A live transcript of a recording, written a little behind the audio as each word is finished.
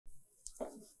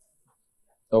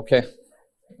Okay,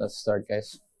 let's start,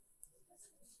 guys.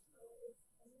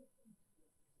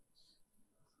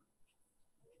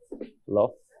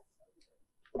 Hello?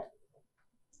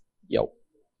 Yo.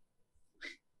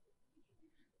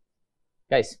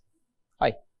 Guys,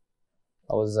 hi.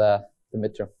 How was the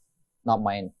midterm? Not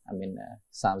mine, I mean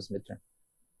Sam's midterm.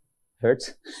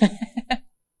 Hurts?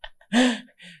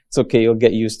 It's okay, you'll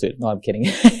get used to it. No, I'm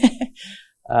kidding.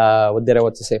 What did I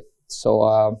want to say?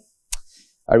 So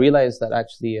I realized that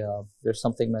actually there's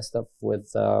something messed up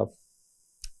with the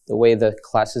way the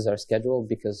classes are scheduled,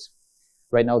 because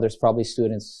right now there's probably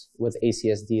students with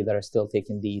ACSD that are still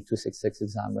taking the 266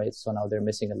 exam, right? So now they're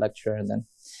missing a lecture, and then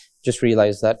just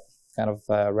realized that kind of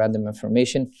random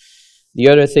information. The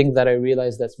other thing that I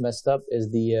realized that's messed up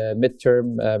is the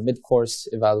midterm, mid-course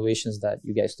evaluations that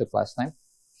you guys took last time.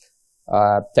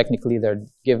 Technically, they're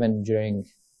given during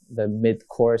the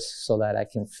mid-course so that I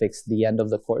can fix the end of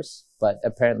the course, but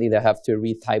apparently they have to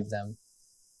retype them,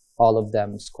 all of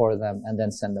them, score them, and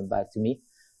then send them back to me.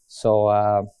 So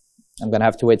I'm gonna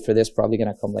have to wait for this, probably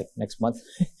gonna come like next month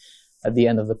at the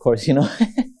end of the course, you know.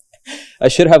 I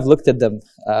should have looked at them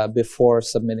before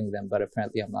submitting them, but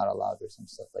apparently I'm not allowed or some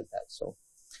stuff like that. So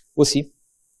we'll see.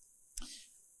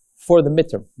 For the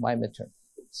midterm, my midterm,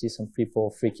 see some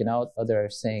people freaking out. Others are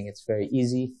saying it's very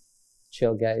easy.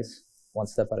 Chill, guys, one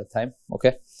step at a time,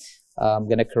 okay? I'm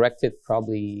gonna correct it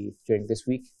probably during this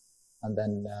week and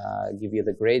then give you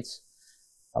the grades.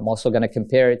 I'm also gonna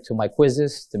compare it to my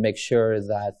quizzes to make sure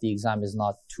that the exam is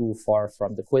not too far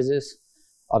from the quizzes.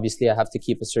 Obviously, I have to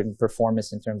keep a certain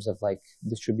performance in terms of like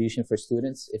distribution for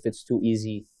students. If it's too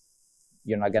easy,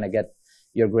 you're not gonna get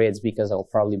your grades because I'll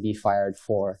probably be fired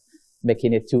for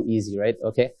making it too easy, right?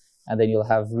 Okay, and then you'll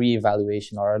have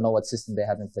re-evaluation, or I don't know what system they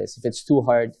have in place. If it's too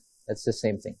hard, it's the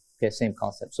same thing, okay, same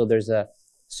concept. So there's a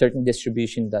certain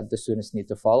distribution that the students need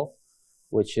to follow,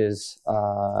 which is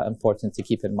important to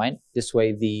keep in mind. This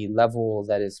way, the level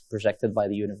that is projected by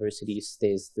the university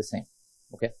stays the same,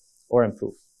 okay, or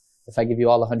improve. If I give you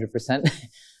all 100%,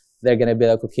 they're gonna be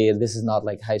like, okay, this is not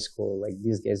like high school. Like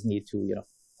these guys need to, you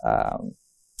know,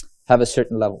 have a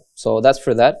certain level. So that's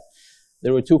for that.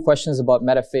 There were two questions about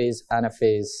metaphase,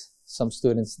 anaphase. Some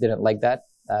students didn't like that.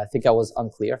 I think I was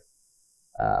unclear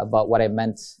about what I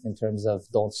meant in terms of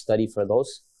don't study for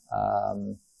those.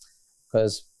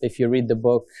 Because if you read the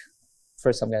book,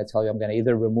 first I'm gonna tell you, I'm gonna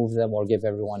either remove them or give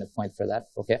everyone a point for that,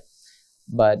 okay?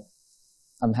 But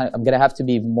I'm gonna have to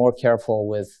be more careful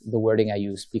with the wording I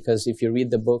use, because if you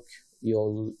read the book,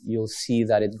 you'll see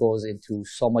that it goes into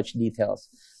so much details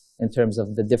in terms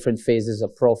of the different phases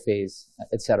of prophase,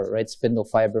 etc., right? Spindle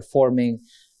fiber forming,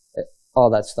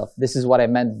 all that stuff. This is what I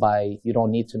meant by you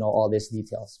don't need to know all these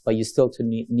details, but you still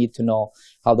need to know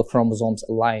how the chromosomes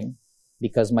align,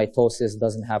 because mitosis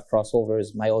doesn't have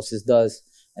crossovers, meiosis does,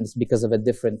 and it's because of a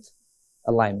different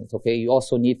alignment, okay? You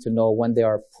also need to know when they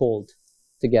are pulled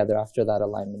together after that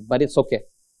alignment, but it's okay.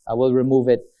 I will remove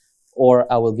it,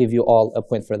 or I will give you all a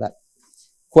point for that.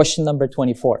 Question number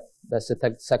 24. That's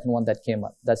the second one that came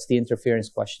up. That's the interference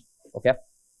question, okay?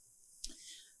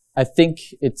 I think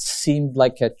it seemed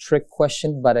like a trick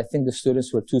question, but I think the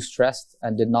students were too stressed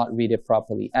and did not read it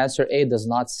properly. Answer A does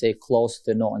not say close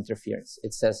to no interference.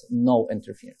 It says no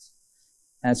interference.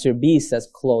 Answer B says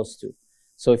close to.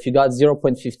 So if you got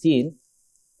 0.15,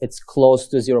 it's close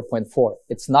to 0.4.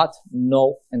 It's not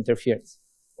no interference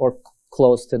or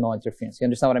close to no interference. You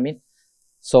understand what I mean?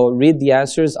 So read the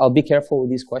answers. I'll be careful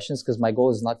with these questions because my goal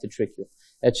is not to trick you.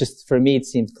 It's just, for me, it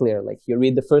seemed clear. Like you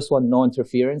read the first one, no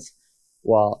interference.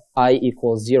 Well, I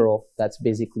equals 0, that's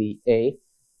basically A,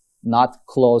 not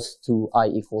close to I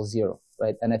equals 0,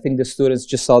 right? And I think the students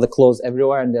just saw the close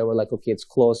everywhere and they were like, okay, it's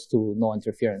close to no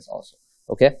interference also,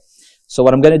 okay? So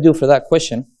what I'm going to do for that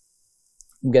question,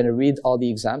 I'm going to read all the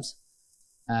exams,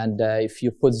 and if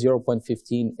you put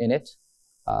 0.15 in it,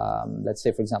 let's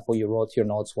say, for example, you wrote your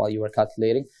notes while you were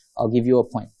calculating, I'll give you a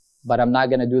point. But I'm not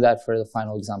going to do that for the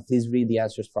final exam. Please read the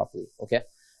answers properly, okay?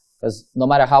 Because no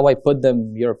matter how I put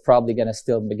them, you're probably going to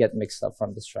still get mixed up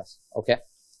from the stress, okay?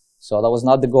 So that was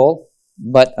not the goal,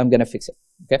 but I'm going to fix it,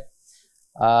 okay?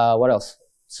 What else?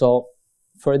 So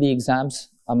for the exams,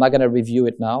 I'm not going to review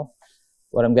it now.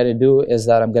 What I'm going to do is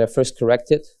that I'm going to first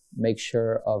correct it, make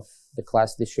sure of the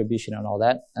class distribution and all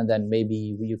that, and then maybe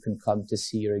you can come to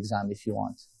see your exam if you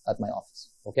want at my office,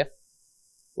 okay?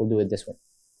 We'll do it this way.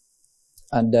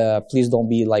 And please don't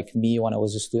be like me when I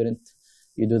was a student.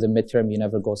 You do the midterm, you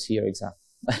never go see your exam,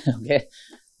 okay?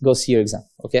 Go see your exam,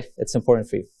 okay? It's important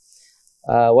for you.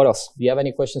 What else? Do you have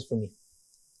any questions for me?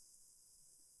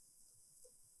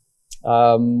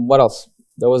 What else?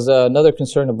 There was another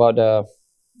concern about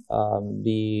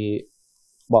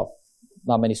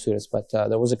not many students, but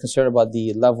there was a concern about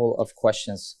the level of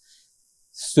questions.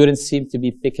 Students seem to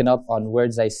be picking up on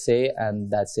words I say, and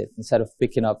that's it, instead of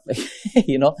picking up, like,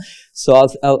 you know. So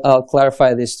I'll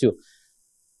clarify this too.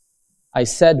 I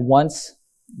said once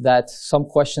that some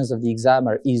questions of the exam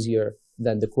are easier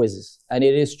than the quizzes, and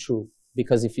it is true,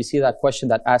 because if you see that question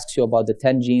that asks you about the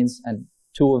 10 genes and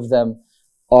 2 of them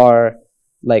are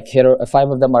like 5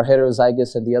 of them are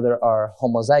heterozygous and the other are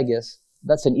homozygous,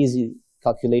 that's an easy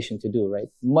calculation to do, right?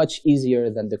 Much easier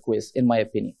than the quiz, in my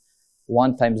opinion.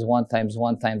 1 times 1 times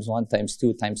 1 times 1 times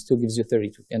 2 times 2 gives you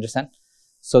 32. You understand?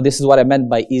 So this is what I meant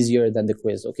by easier than the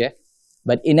quiz, okay?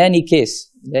 But in any case,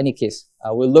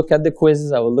 I will look at the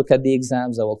quizzes, I will look at the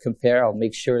exams, I will compare, I'll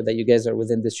make sure that you guys are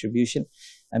within distribution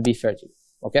and be fair to you,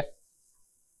 okay?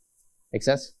 Make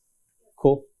sense?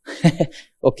 Cool.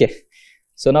 Okay.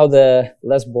 So now the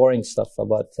less boring stuff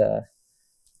about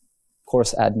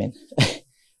course admin.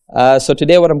 So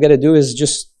today what I'm going to do is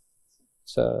just,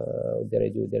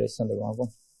 did I send the wrong one?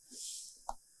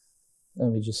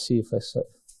 Let me just see if I saw,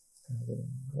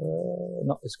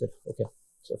 no, it's good. Okay.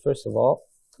 So first of all,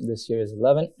 this year is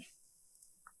 11,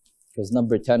 because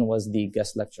number 10 was the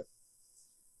guest lecture.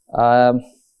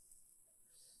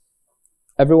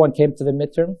 Everyone came to the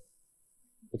midterm,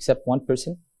 except one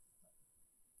person.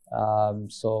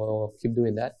 So keep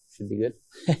doing that, should be good.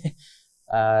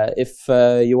 If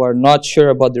you are not sure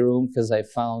about the room, because I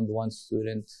found one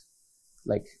student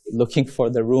like looking for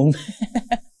the room.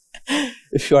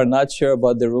 If you are not sure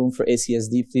about the room for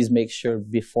ACSD, please make sure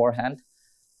beforehand.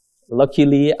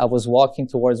 Luckily, I was walking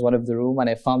towards one of the room and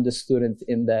I found the student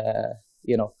in the,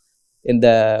 you know, in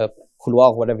the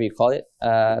couloir, whatever you call it.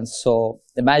 And so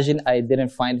imagine I didn't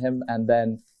find him and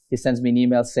then he sends me an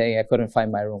email saying I couldn't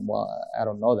find my room. Well, I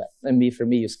don't know that. And for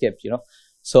me, you skipped, you know.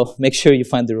 So make sure you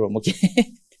find the room,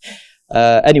 okay?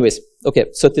 Anyways, okay.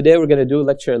 So today we're going to do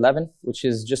lecture 11, which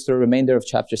is just a remainder of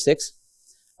chapter 6.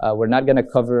 We're not going to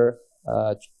cover,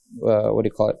 what do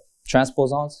you call it?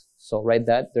 Transposons. So write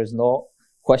that. There's no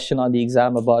question on the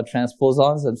exam about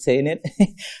transposons. I'm saying it,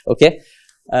 okay?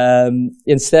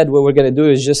 Instead, what we're going to do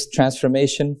is just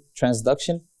transformation,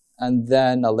 transduction, and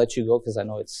then I'll let you go because I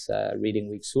know it's reading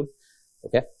week soon,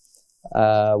 okay?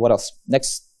 What else?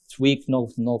 Next week,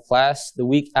 no class. The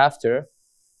week after,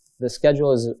 the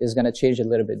schedule is going to change a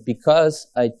little bit because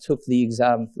I took the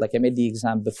exam, like I made the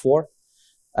exam before.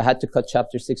 I had to cut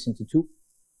chapter 6 into 2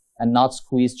 and not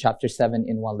squeeze chapter 7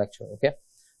 in one lecture, okay?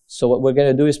 So what we're going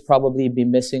to do is probably be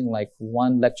missing like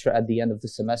one lecture at the end of the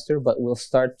semester, but we'll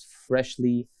start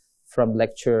freshly from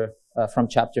from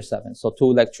chapter 7. So 2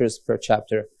 lectures per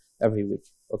chapter every week,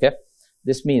 okay?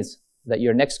 This means that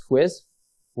your next quiz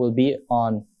will be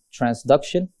on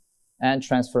transduction and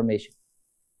transformation.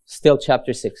 Still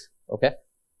chapter 6, okay?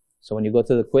 So when you go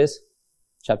to the quiz,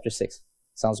 chapter 6.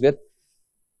 Sounds good?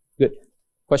 Good.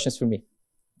 Questions for me?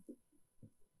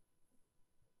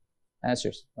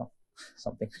 Answers? No?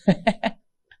 Something.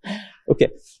 Okay.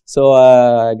 So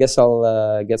I guess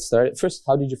I'll get started. First,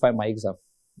 how did you find my exam?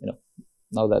 You know,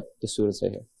 now that the students are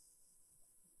here.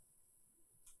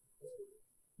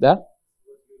 Yeah?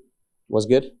 Was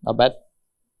good? Not bad?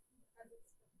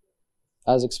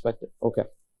 As expected. Okay.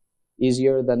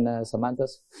 Easier than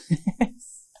Samantha's?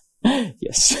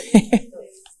 Yes.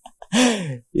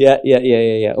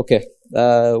 Yeah. Okay.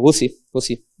 We'll see.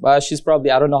 She's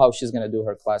probably, I don't know how she's going to do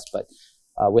her class, but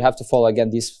we have to follow, again,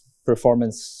 these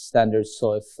performance standards.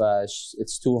 So if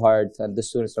it's too hard and the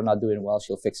students are not doing well,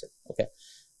 she'll fix it. Okay.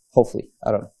 Hopefully.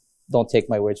 I don't know. Don't take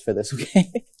my words for this,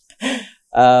 okay?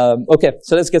 Okay,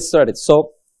 so let's get started.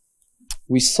 So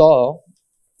we saw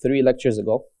 3 lectures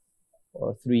ago,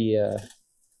 or 3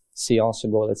 seances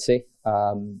ago, let's say,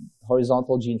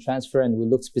 horizontal gene transfer, and we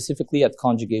looked specifically at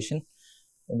conjugation.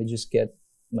 Let me just get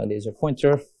my laser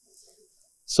pointer.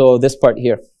 So this part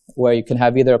here, where you can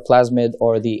have either a plasmid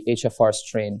or the HFR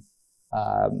strain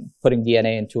putting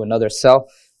DNA into another cell,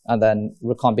 and then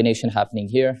recombination happening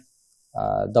here,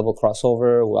 double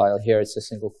crossover, while here it's a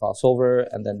single crossover,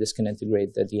 and then this can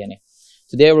integrate the DNA.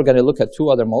 Today we're going to look at 2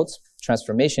 other modes: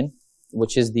 transformation,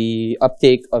 which is the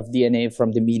uptake of DNA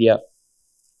from the media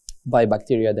by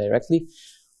bacteria directly,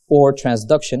 or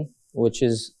transduction, which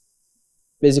is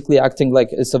basically acting like,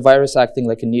 it's a virus acting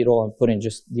like a needle and putting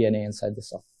just DNA inside the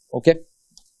cell. Okay?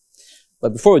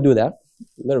 But before we do that,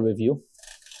 a little review.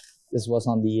 This was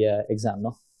on the exam,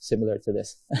 no? Similar to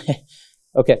this.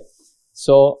 Okay.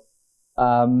 So,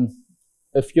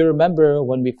 if you remember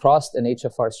when we crossed an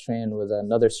HFR strain with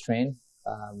another strain,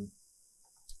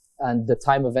 and the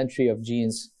time of entry of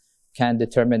genes can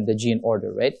determine the gene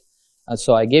order, right? And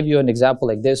so I gave you an example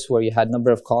like this where you had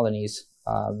number of colonies,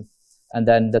 and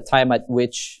then the time at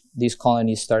which these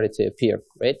colonies started to appear,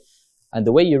 right? And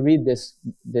the way you read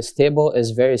this table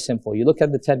is very simple. You look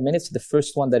at the 10 minutes, the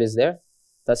first one that is there,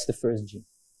 that's the first gene.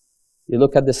 You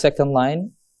look at the second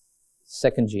line,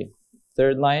 second gene.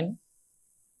 Third line,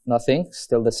 nothing,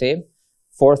 still the same.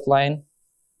 Fourth line,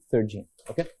 third gene,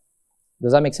 okay?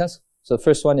 Does that make sense? So the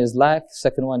first one is LAC,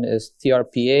 second one is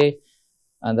TRPA,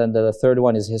 and then the third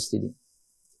one is histidine.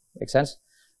 Make sense?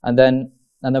 And then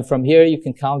from here, you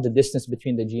can count the distance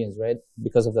between the genes, right?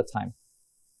 Because of the time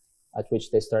at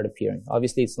which they start appearing.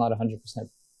 Obviously, it's not 100%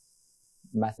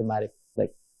 mathematic,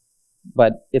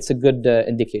 but it's a good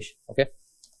indication, okay?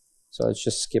 So let's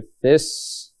just skip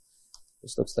this.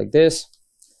 This looks like this.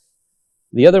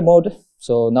 The other mode,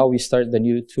 so now we start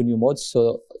the two new modes.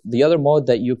 So the other mode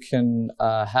that you can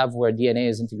have where DNA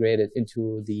is integrated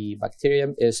into the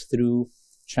bacterium is through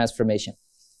transformation.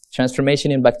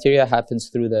 Transformation in bacteria happens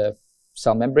through the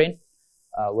cell membrane,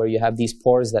 where you have these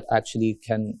pores that actually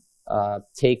can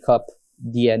take up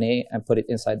DNA and put it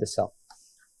inside the cell.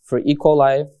 For E.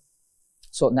 coli,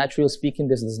 so naturally speaking,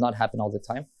 this does not happen all the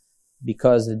time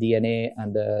because the DNA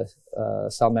and the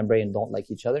cell membrane don't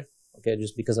like each other, okay,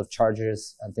 just because of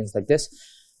charges and things like this.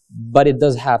 But it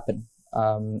does happen.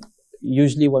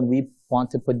 Usually when we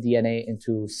want to put DNA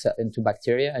into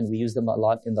bacteria, and we use them a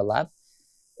lot in the lab,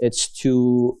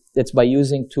 it's by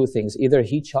using two things. Either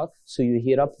heat shock, so you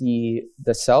heat up the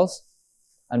cells,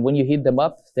 and when you heat them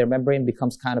up, their membrane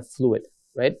becomes kind of fluid,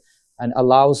 right? And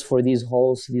allows for these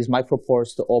holes, these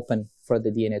micropores to open for the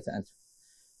DNA to enter.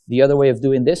 The other way of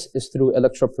doing this is through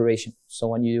electroporation. So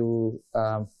when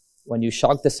you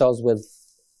shock the cells with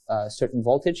certain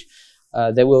voltage,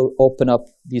 they will open up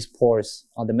these pores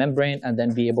on the membrane and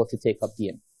then be able to take up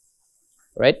DNA,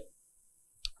 right?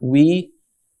 We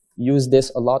use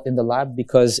this a lot in the lab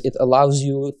because it allows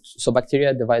you, so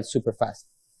bacteria divide super fast.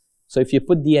 So if you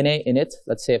put DNA in it,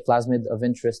 let's say a plasmid of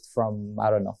interest from, I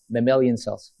don't know, mammalian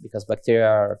cells, because bacteria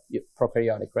are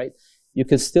prokaryotic, right? You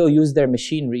can still use their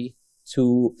machinery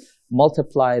to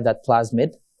multiply that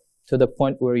plasmid to the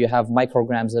point where you have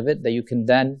micrograms of it that you can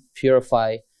then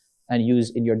purify and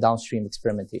use in your downstream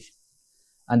experimentation.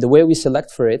 And the way we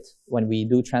select for it when we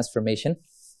do transformation,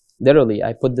 literally,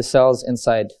 I put the cells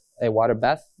inside a water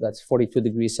bath that's 42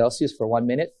 degrees Celsius for 1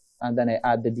 minute, and then I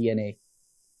add the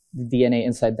DNA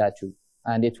inside that tube,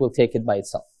 and it will take it by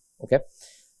itself, okay?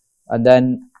 And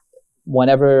then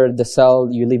whenever the cell,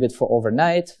 you leave it for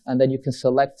overnight, and then you can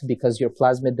select, because your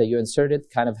plasmid that you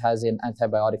inserted kind of has an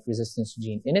antibiotic resistance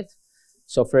gene in it.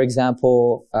 So for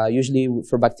example, usually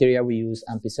for bacteria, we use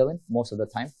ampicillin most of the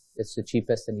time. It's the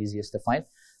cheapest and easiest to find.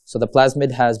 So the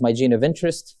plasmid has my gene of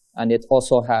interest, and it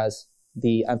also has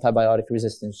the antibiotic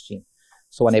resistance gene.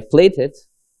 So when I plate it,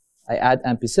 I add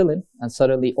ampicillin, and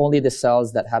suddenly only the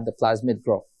cells that have the plasmid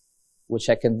grow, which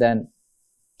I can then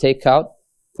take out,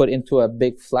 put into a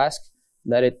big flask,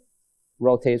 let it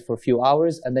rotate for a few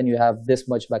hours, and then you have this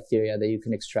much bacteria that you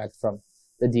can extract from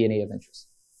the DNA of interest.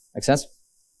 Make sense?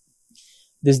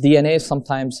 This DNA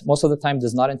sometimes, most of the time,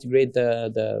 does not integrate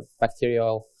the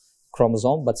bacterial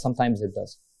chromosome, but sometimes it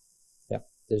does. Yeah,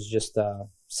 it's just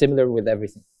similar with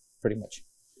everything, pretty much.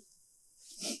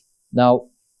 Now,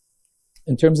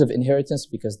 in terms of inheritance,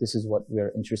 because this is what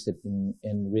we're interested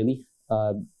in really,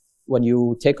 when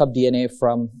you take up DNA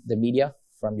from the media,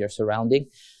 from your surrounding,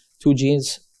 two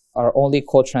genes are only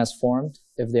co-transformed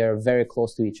if they're very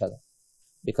close to each other,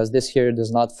 because this here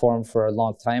does not form for a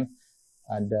long time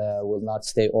and will not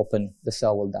stay open, the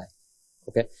cell will die,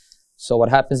 okay? So what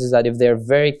happens is that if they're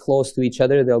very close to each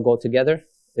other, they'll go together.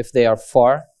 If they are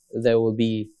far, they will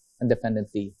be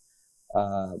independently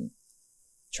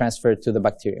transferred to the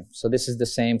bacterium. So this is the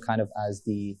same kind of as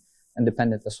the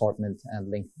independent assortment and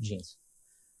linked genes.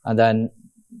 And then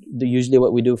usually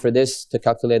what we do for this to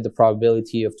calculate the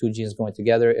probability of two genes going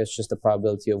together is just the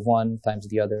probability of one times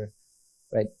the other,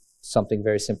 right? Something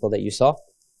very simple that you saw.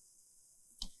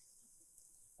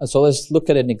 And so let's look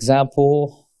at an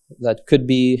example that could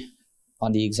be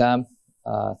on the exam,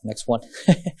 next one,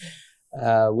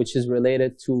 which is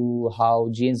related to how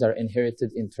genes are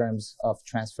inherited in terms of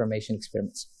transformation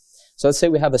experiments. So let's say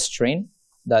we have a strain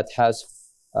that has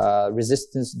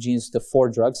resistance genes to 4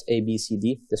 drugs, A, B, C,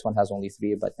 D. This one has only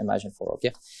 3, but imagine 4,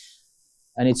 okay?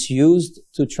 And it's used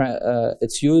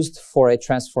for a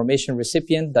transformation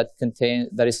recipient that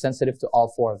is sensitive to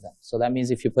all 4 of them. So that means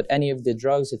if you put any of the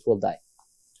drugs, it will die,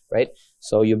 right?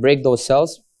 So you break those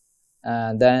cells,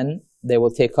 and then they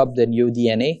will take up the new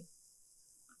DNA,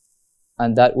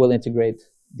 and that will integrate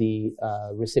the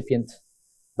recipient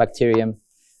bacterium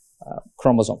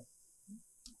chromosome.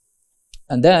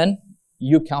 And then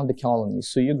you count the colonies.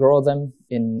 So you grow them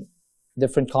in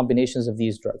different combinations of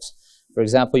these drugs. For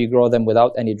example, you grow them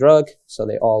without any drug, so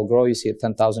they all grow. You see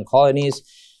 10,000 colonies.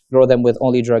 Grow them with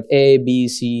only drug A, B,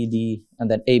 C, D, and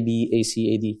then A, B, A,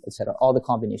 C, A, D, etc. All the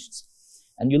combinations.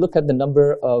 And you look at the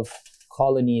number of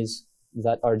colonies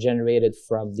that are generated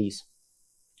from these.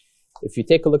 If you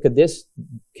take a look at this,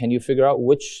 can you figure out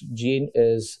which gene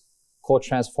is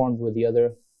co-transformed with the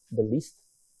other the least?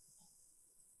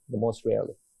 The most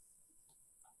rarely.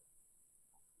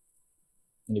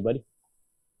 Anybody?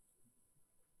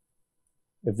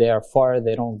 If they are far,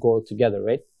 they don't go together,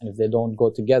 right? And if they don't go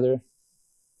together,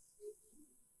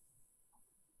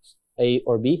 A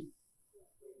or B?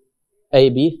 A,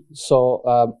 B.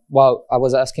 So, well, I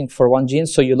was asking for one gene,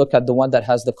 so you look at the one that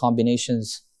has the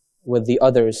combinations with the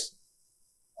others,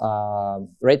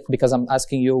 right? Because I'm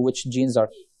asking you which genes are,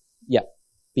 yeah,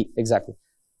 B, exactly.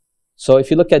 So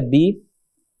if you look at B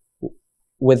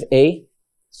with A,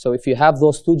 so if you have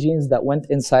those two genes that went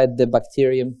inside the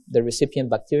bacterium, the recipient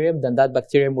bacterium, then that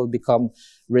bacterium will become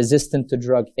resistant to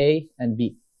drug A and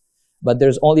B. But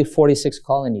there's only 46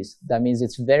 colonies. That means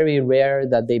it's very rare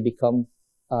that they become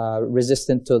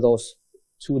resistant to those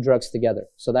two drugs together.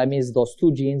 So that means those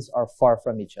two genes are far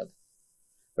from each other,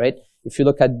 right? If you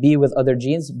look at B with other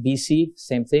genes, BC,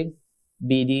 same thing.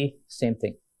 BD, same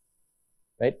thing,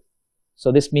 right?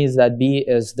 So this means that B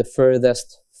is the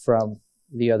furthest from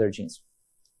the other genes.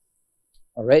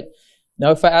 All right.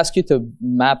 Now, if I ask you to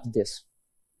map this,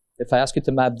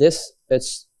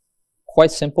 it's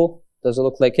quite simple. Doesn't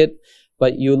look like it,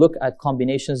 but you look at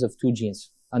combinations of two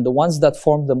genes. And the ones that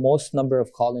form the most number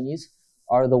of colonies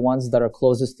are the ones that are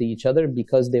closest to each other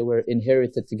because they were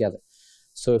inherited together.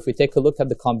 So if we take a look at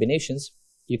the combinations,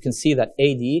 you can see that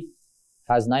AD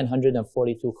has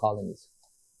 942 colonies.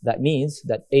 That means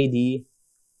that AD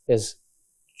is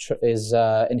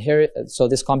inherited. So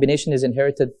this combination is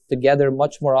inherited together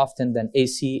much more often than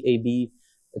AC, AB,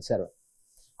 etc.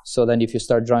 So then if you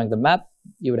start drawing the map,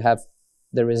 you would have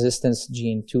the resistance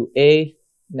gene to A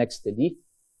next to D.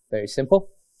 Very simple.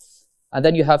 And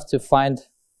then you have to find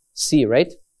C,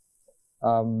 right?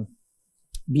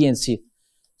 B and C.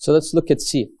 So let's look at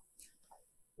C.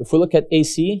 If we look at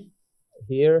AC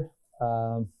here,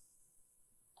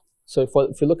 so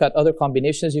if we look at other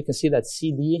combinations, you can see that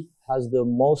CD has the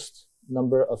most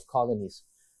number of colonies.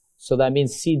 So that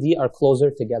means CD are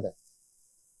closer together.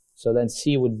 So then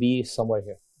C would be somewhere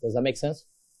here. Does that make sense?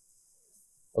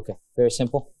 Okay, very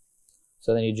simple.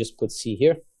 So then you just put C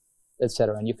here,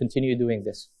 etc. And you continue doing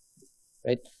this,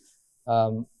 right?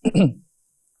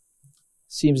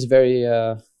 Seems very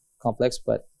complex,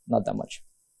 but not that much.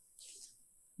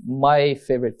 My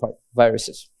favorite part,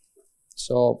 viruses.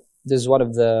 So this is one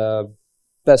of the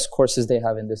best courses they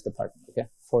have in this department, okay?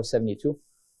 472,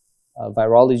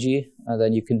 virology, and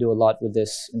then you can do a lot with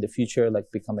this in the future,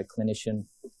 like become a clinician,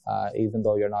 even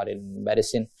though you're not in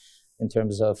medicine, in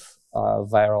terms of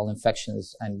viral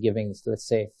infections and giving, let's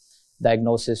say,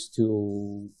 diagnosis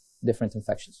to different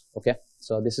infections, okay?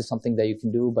 So this is something that you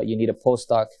can do, but you need a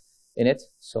postdoc in it,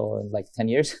 so in like 10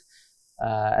 years,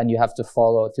 and you have to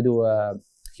do a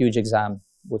huge exam,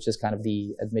 which is kind of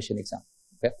the admission exam,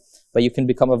 okay? But you can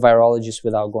become a virologist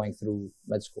without going through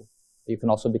med school. You can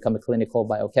also become a clinical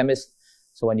biochemist.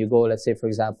 So when you go, let's say, for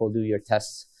example, do your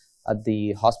tests at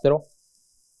the hospital,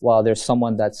 while there's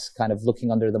someone that's kind of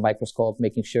looking under the microscope,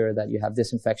 making sure that you have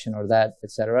this infection or that,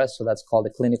 etc. So that's called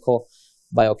a clinical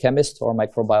biochemist or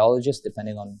microbiologist,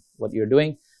 depending on what you're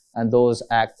doing. And those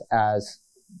act as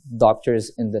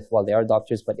doctors well, they are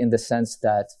doctors, but in the sense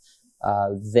that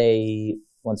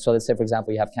so let's say, for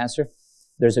example, you have cancer.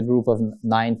 There's a group of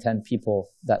 9-10 people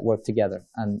that work together,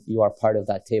 and you are part of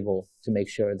that table to make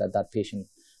sure that that patient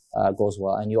goes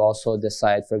well. And you also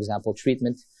decide, for example,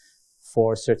 treatment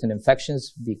for certain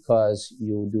infections because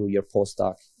you do your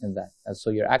postdoc in that. And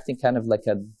so you're acting kind of like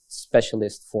a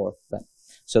specialist for that.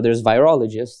 So there's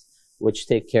virologists, which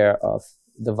take care of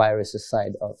the viruses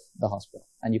side of the hospital,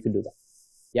 and you can do that.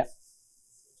 Yeah.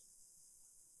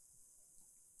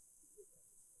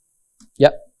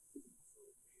 Yep.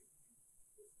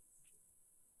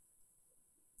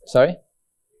 Sorry?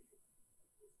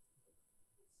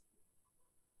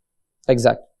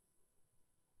 Exactly.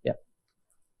 Yeah.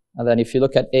 And then if you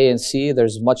look at A and C,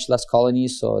 there's much less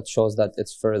colonies, so it shows that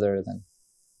it's further than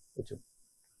the two.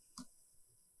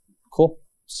 Cool.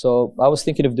 So I was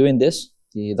thinking of doing this.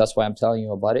 That's why I'm telling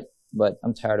you about it. But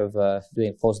I'm tired of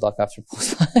doing postdoc after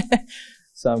postdoc.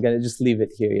 So I'm going to just leave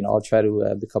it here. I'll try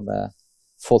to become a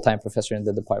full-time professor in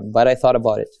the department. But I thought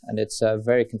about it, and it's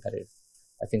very competitive.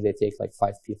 I think they take like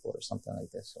 5 people or something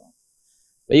like this. So,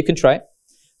 but you can try.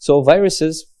 So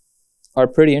viruses are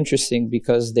pretty interesting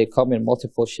because they come in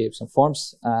multiple shapes and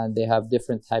forms, and they have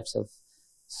different types of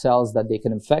cells that they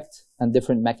can infect, and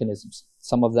different mechanisms.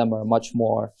 Some of them are much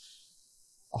more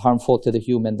harmful to the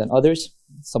human than others.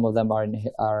 Some of them are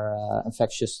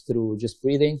infectious through just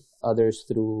breathing, others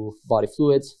through body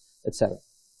fluids, etc.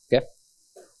 Okay,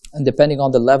 and depending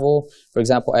on the level, for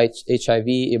example, HIV,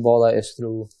 Ebola is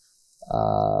through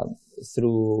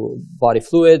body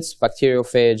fluids.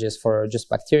 Bacteriophage is for just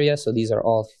bacteria, so these are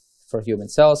all for human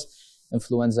cells.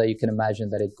 Influenza, you can imagine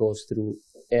that it goes through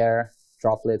air,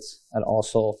 droplets, and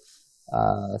also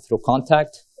through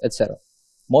contact, etc.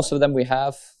 Most of them we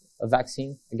have a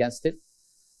vaccine against it.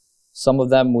 Some of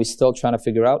them we're still trying to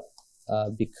figure out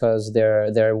because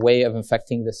their way of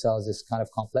infecting the cells is kind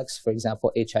of complex. For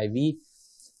example, HIV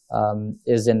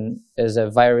is a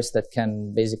virus that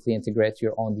can basically integrate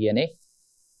your own DNA.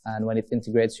 And when it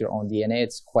integrates your own DNA,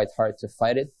 it's quite hard to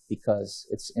fight it because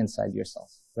it's inside your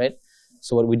cells, right?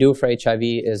 So what we do for HIV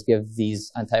is give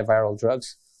these antiviral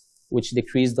drugs, which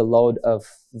decrease the load of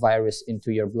virus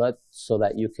into your blood so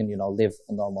that you can, live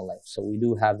a normal life. So we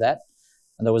do have that.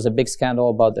 And there was a big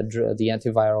scandal about the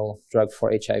antiviral drug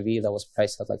for HIV that was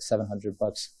priced at like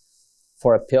 $700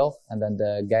 for a pill. And then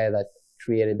the guy that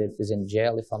created it is in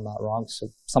jail, if I'm not wrong. So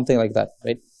something like that,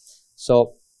 right?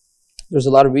 So there's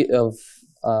a lot of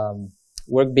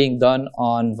work being done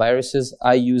on viruses.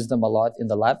 I use them a lot in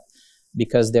the lab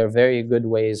because they're very good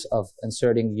ways of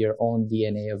inserting your own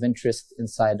DNA of interest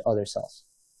inside other cells.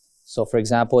 So for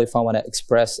example, if I want to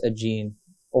express a gene,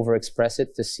 overexpress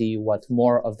it to see what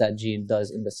more of that gene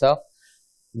does in the cell,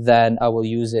 then I will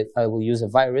use it. I will use a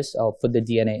virus. I'll put the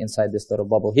DNA inside this little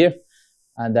bubble here,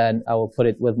 and then I will put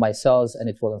it with my cells and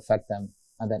it will infect them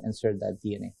and then insert that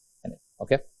DNA in it,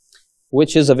 okay?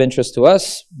 Which is of interest to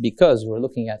us because we're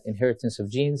looking at inheritance of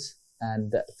genes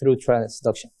and through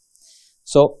transduction.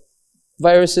 So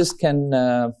viruses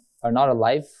are not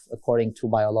alive according to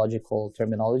biological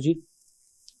terminology.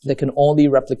 They can only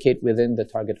replicate within the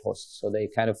target host. So they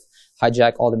kind of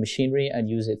hijack all the machinery and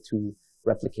use it to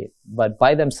replicate. But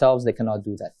by themselves, they cannot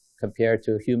do that compared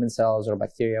to human cells or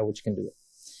bacteria, which can do it.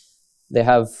 They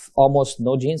have almost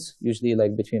no genes, usually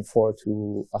like between 4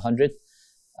 to 100.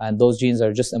 And those genes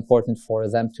are just important for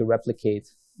them to replicate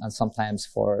and sometimes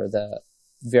for the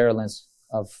virulence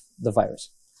of the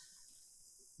virus.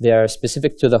 They are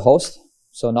specific to the host.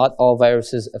 So not all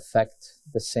viruses affect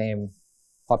the same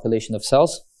population of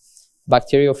cells.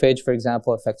 Bacteriophage, for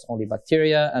example, affects only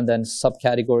bacteria, and then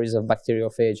subcategories of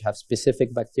bacteriophage have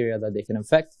specific bacteria that they can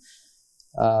infect.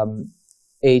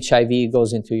 HIV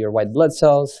goes into your white blood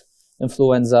cells.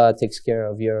 Influenza takes care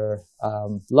of your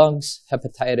lungs.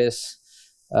 Hepatitis,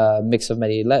 mix of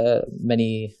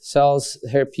many cells.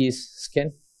 Herpes,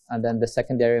 skin. And then the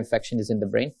secondary infection is in the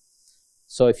brain.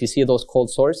 So if you see those cold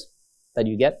sores that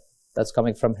you get, that's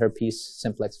coming from herpes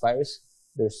simplex virus.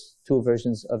 There's 2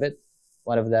 versions of it.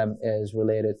 One of them is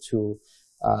related to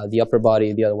the upper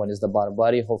body. The other one is the bottom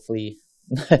body. Hopefully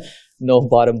no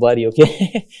bottom body,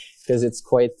 okay? Because it's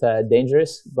quite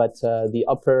dangerous. But the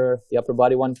upper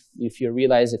body one, if you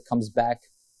realize it comes back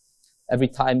every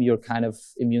time your kind of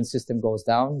immune system goes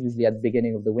down, usually at the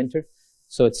beginning of the winter.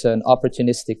 So it's an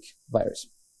opportunistic virus.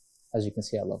 As you can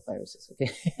see, I love viruses, okay?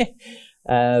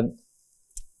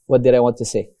 What did I want to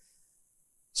say?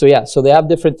 So yeah, so they have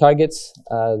different targets.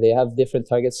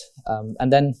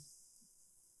 And then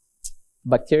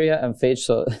bacteria and phage.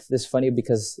 So this is funny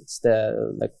because it's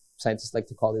scientists like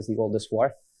to call this the oldest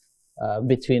war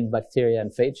between bacteria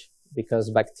and phage, because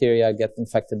bacteria get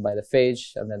infected by the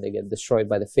phage and then they get destroyed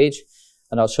by the phage.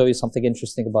 And I'll show you something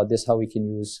interesting about this, how we can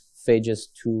use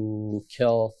phages to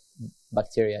kill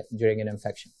bacteria during an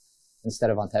infection instead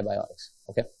of antibiotics,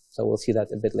 okay? So we'll see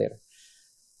that a bit later.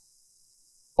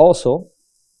 Also,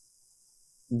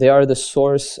 they are the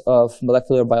source of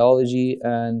molecular biology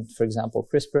and, for example,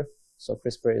 CRISPR. So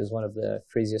CRISPR is one of the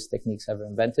craziest techniques ever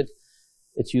invented.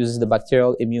 It uses the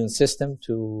bacterial immune system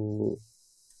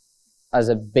as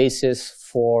a basis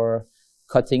for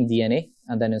cutting DNA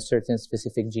and then inserting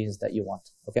specific genes that you want,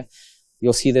 okay?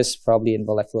 You'll see this probably in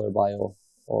molecular bio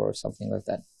or something like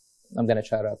that. I'm going to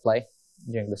try to apply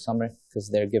during the summer because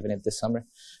they're giving it this summer.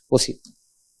 We'll see.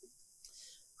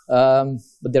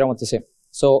 But did I want to say?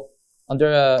 So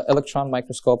under an electron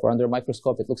microscope or under a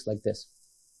microscope, it looks like this,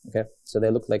 okay? So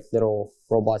they look like little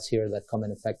robots here that come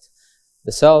and infect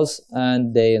the cells,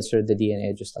 and they insert the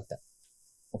DNA just like that,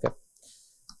 okay?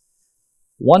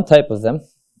 One type of them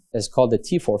is called the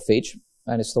T4 phage,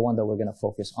 and it's the one that we're going to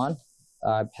focus on.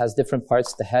 It has different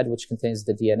parts: the head, which contains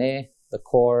the DNA, the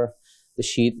core, the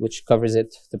sheet, which covers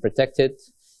it to protect it,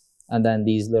 and then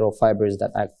these little fibers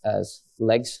that act as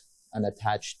legs and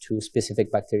attach to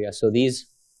specific bacteria. So these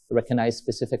recognize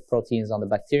specific proteins on the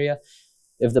bacteria.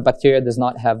 If the bacteria does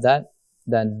not have that,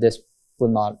 then this will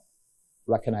not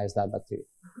recognize that bacteria.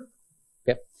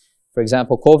 Okay. For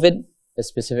example, COVID is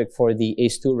specific for the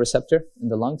ACE2 receptor in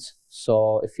the lungs.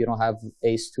 So if you don't have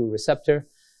ACE2 receptor,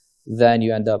 then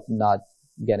you end up not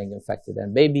getting infected.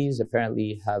 And babies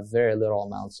apparently have very little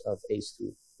amounts of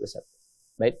ACE2 receptor,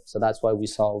 right? So that's why we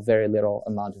saw very little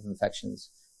amount of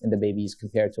infections in the babies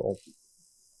compared to old people.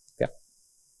 Okay.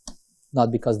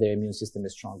 Not because their immune system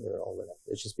is stronger or whatever.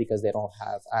 It's just because they don't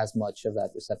have as much of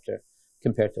that receptor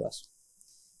compared to us.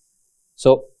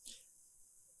 So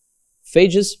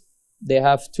phages, they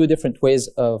have two different ways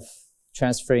of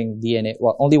transferring DNA.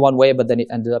 Well, only one way, but then it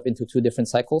ended up into two different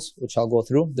cycles, which I'll go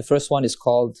through. The first one is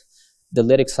called the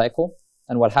lytic cycle.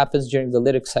 And what happens during the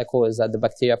lytic cycle is that the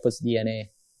bacteria puts DNA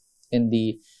in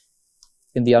the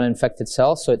uninfected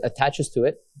cell. So it attaches to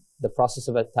it. The process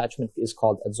of attachment is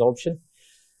called adsorption.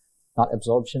 Not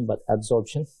absorption, but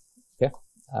adsorption. Okay.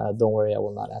 Don't worry, I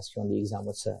will not ask you on the exam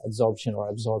what's adsorption or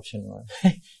absorption or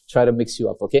try to mix you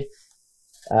up, okay?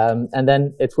 And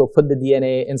then it will put the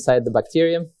DNA inside the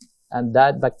bacterium, and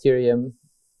that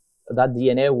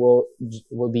DNA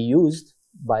will be used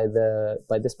by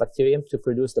this bacterium to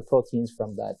produce the proteins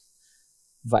from that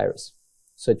virus.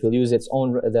 So it will use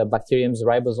the bacterium's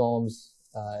ribosomes,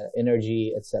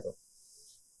 energy, etc.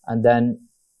 And then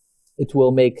it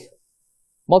will make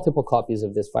multiple copies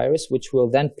of this virus, which will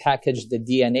then package the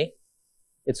DNA,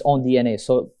 its own DNA.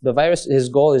 So the virus, his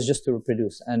goal is just to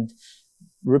reproduce, and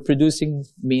reproducing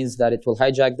means that it will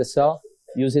hijack the cell,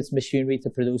 use its machinery to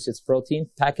produce its protein,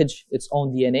 package its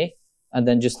own DNA, and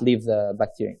then just leave the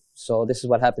bacterium. So this is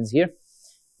what happens here.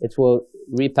 It will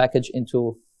repackage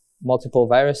into multiple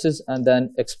viruses and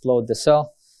then explode the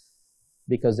cell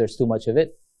because there's too much of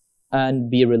it, and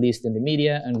be released in the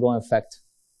media and go infect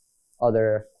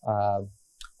other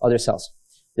cells.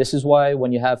 This is why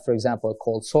when you have, for example, a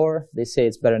cold sore, they say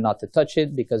it's better not to touch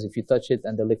it, because if you touch it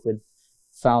and the liquid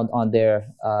found on there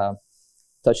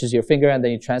touches your finger and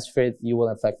then you transfer it, you will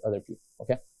infect other people.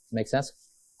 Okay? Makes sense?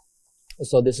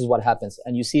 So this is what happens.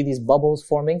 And you see these bubbles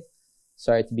forming.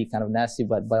 Sorry to be kind of nasty,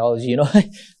 but biology, you know,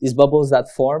 these bubbles that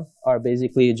form are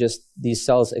basically just these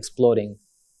cells exploding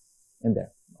in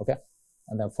there. Okay?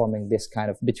 And then forming this kind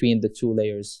of, between the two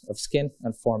layers of skin,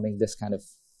 and forming this kind of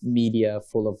media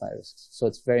full of viruses. So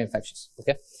it's very infectious.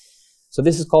 Okay? So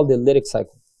this is called the lytic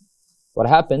cycle. What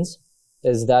happens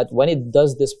is that when it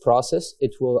does this process,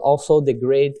 it will also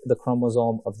degrade the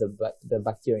chromosome of the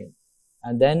bacterium.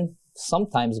 And then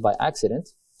sometimes by accident,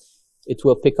 it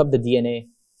will pick up the DNA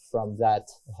from that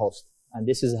host. And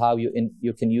this is how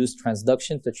you can use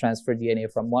transduction to transfer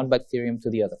DNA from one bacterium to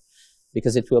the other.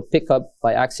 Because it will pick up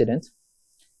by accident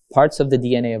parts of the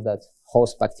DNA of that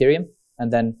host bacterium,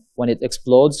 and then when it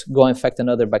explodes, go infect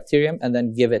another bacterium, and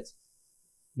then give it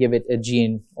a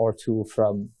gene or two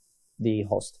from the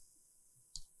host.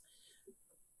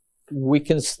 We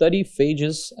can study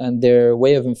phages and their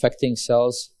way of infecting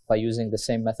cells by using the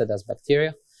same method as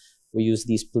bacteria. We use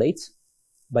these plates,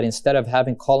 but instead of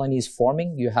having colonies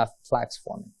forming, you have plaques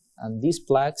forming. And these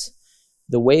plaques,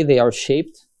 the way they are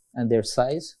shaped and their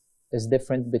size is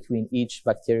different between each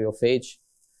bacterial phage,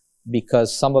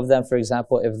 because some of them, for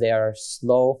example, if they are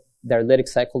slow, their lytic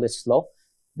cycle is slow,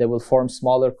 they will form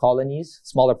smaller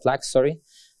plaques,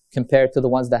 compared to the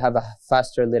ones that have a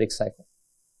faster lytic cycle,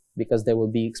 because they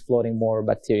will be exploding more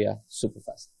bacteria super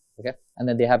fast. Okay? And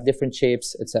then they have different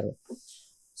shapes, etc.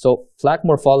 So plaque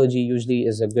morphology usually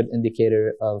is a good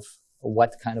indicator of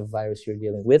what kind of virus you're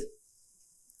dealing with.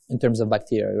 In terms of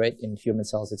bacteria, right? In human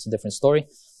cells, it's a different story.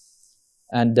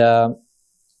 And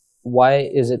why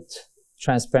is it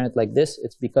transparent like this?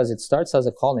 It's because it starts as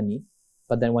a colony,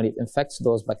 but then when it infects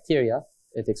those bacteria,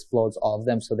 it explodes all of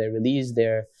them. So they release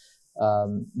their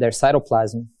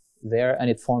cytoplasm there, and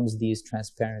it forms these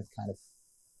transparent kind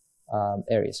of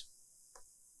areas.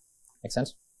 Make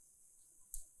sense?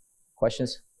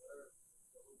 Questions?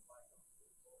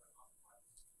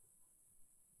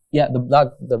 Yeah,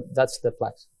 that's the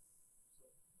plaques.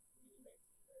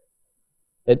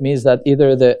 It means that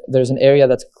either there's an area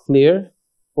that's clear,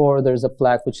 or there's a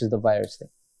plaque, which is the virus thing.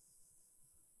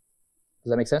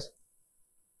 Does that make sense?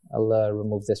 I'll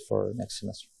remove this for next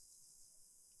semester.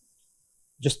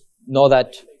 Just know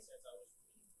that.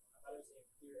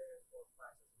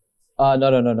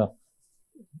 No.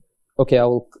 Okay, I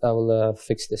will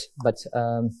fix this. But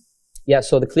yeah,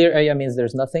 so the clear area means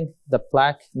there's nothing. The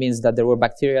plaque means that there were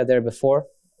bacteria there before,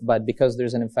 but because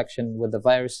there's an infection with the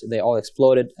virus, they all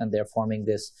exploded and they're forming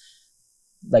this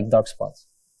like dark spots.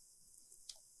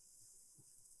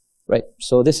 Right,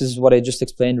 so this is what I just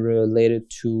explained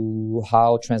related to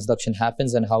how transduction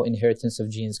happens and how inheritance of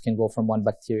genes can go from one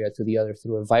bacteria to the other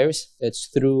through a virus. It's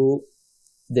through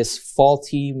this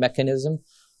faulty mechanism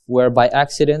where by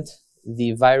accident,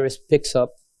 the virus picks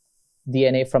up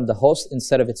DNA from the host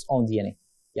instead of its own DNA.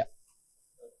 Yeah.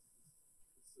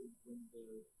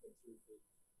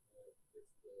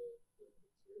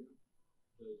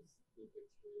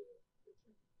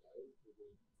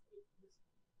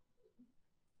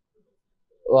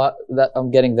 Well, that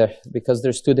I'm getting there because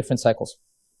there's two different cycles.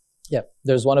 Yeah,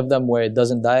 there's one of them where it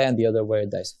doesn't die and the other where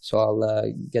it dies. So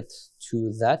I'll get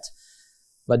to that.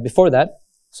 But before that,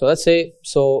 so let's say,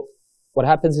 so what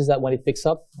happens is that when it picks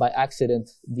up by accident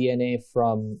DNA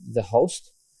from the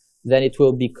host, then it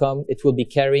will be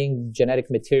carrying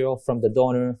genetic material from the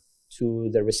donor to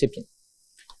the recipient.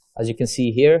 As you can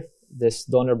see here, this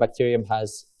donor bacterium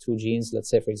has two genes, let's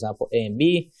say, for example, A and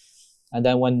B. And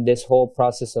then when this whole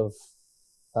process of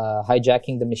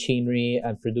hijacking the machinery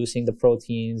and producing the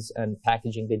proteins and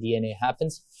packaging the DNA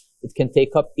happens, it can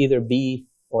take up either B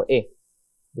or A,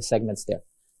 the segments there.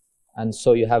 And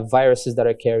so you have viruses that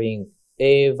are carrying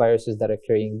A, viruses that are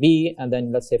carrying B, and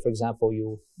then let's say, for example,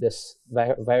 this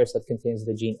virus that contains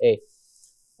the gene A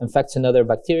infects another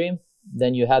bacterium,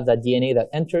 then you have that DNA that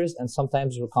enters, and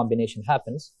sometimes recombination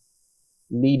happens,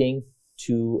 leading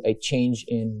to a change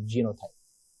in genotype.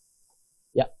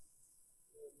 Yeah.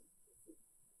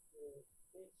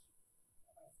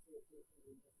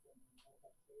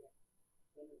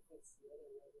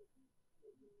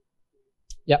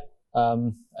 Yeah.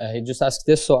 I just asked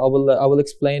this, so I will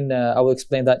explain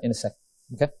that in a sec.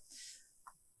 Okay.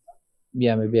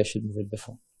 Yeah, maybe I should move it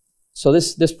before. So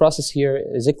this process here,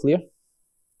 is it clear?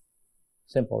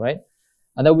 Simple, right?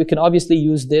 And then we can obviously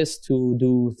use this to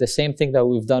do the same thing that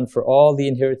we've done for all the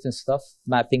inheritance stuff,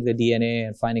 mapping the DNA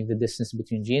and finding the distance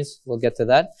between genes. We'll get to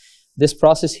that. This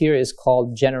process here is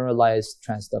called generalized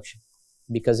transduction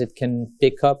because it can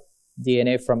pick up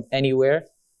DNA from anywhere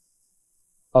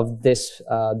of this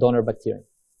donor bacterium.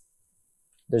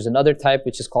 There's another type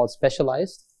which is called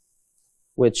specialized,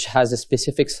 which has a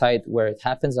specific site where it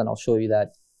happens, and I'll show you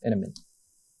that in a minute.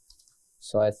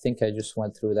 So I think I just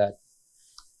went through that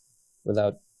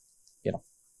without,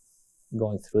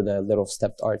 going through the little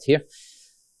stepped art here.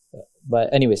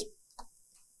 But anyways,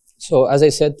 so as I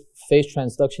said, phase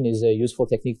transduction is a useful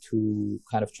technique to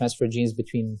kind of transfer genes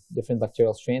between different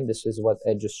bacterial strains. This is what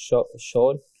I just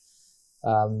showed.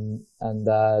 And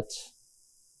that,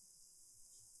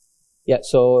 yeah,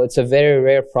 so it's a very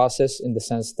rare process in the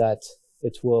sense that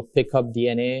it will pick up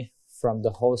DNA from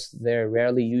the host very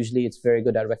rarely. Usually it's very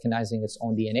good at recognizing its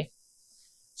own DNA.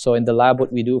 So in the lab,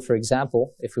 what we do, for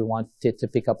example, if we wanted to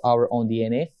pick up our own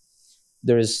DNA,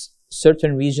 there's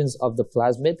certain regions of the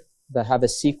plasmid that have a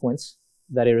sequence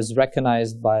that is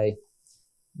recognized by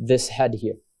this head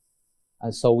here.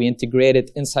 And so we integrate it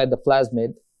inside the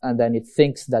plasmid, and then it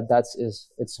thinks that that's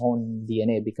its own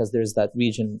DNA because there's that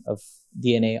region of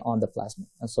DNA on the plasmid.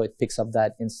 And so it picks up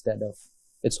that instead of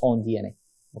its own DNA,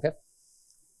 okay?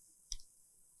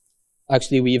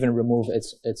 Actually, we even remove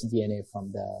its DNA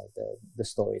from the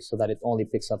story so that it only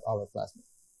picks up our plasmid.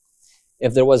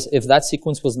 If that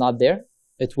sequence was not there,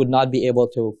 it would not be able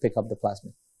to pick up the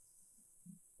plasmid,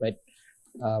 right?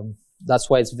 That's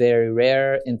why it's very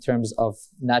rare in terms of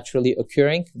naturally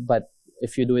occurring, but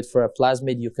if you do it for a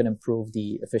plasmid, you can improve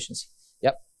the efficiency.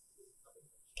 Yep.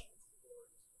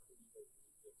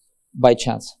 By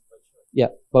chance. Yeah,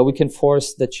 but we can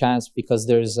force the chance because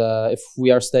there's, if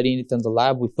we are studying it in the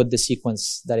lab, we put the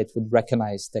sequence that it would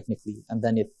recognize technically, and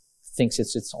then it thinks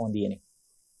it's its own DNA.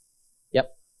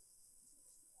 Yep.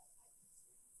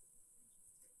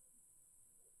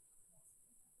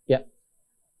 Yeah.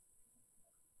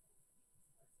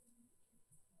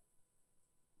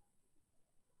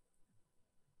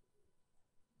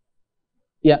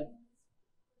 Yeah.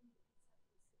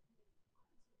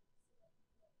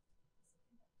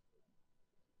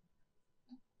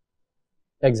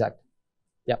 Exactly.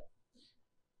 Yeah.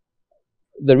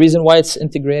 The reason why it's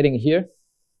integrating here,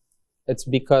 it's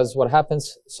because what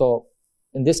happens, so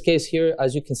in this case here,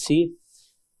 as you can see,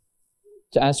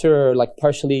 to answer like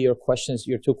partially your questions,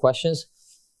 your two questions,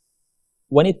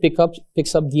 when it picks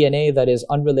up DNA that is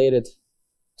unrelated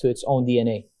to its own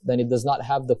DNA, then it does not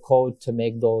have the code to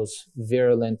make those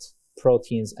virulent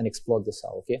proteins and explode the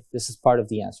cell, okay? This is part of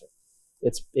the answer.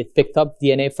 It picked up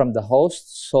DNA from the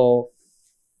host, so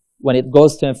when it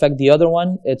goes to infect the other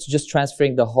one, it's just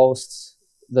transferring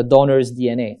the donor's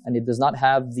DNA, and it does not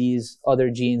have these other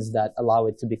genes that allow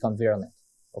it to become virulent.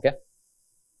 Okay?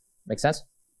 Make sense?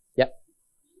 Yeah.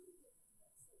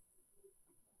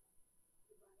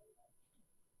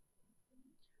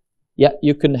 Yeah,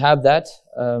 you can have that.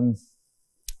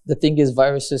 The thing is,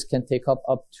 viruses can take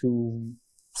up to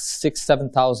 6,000 to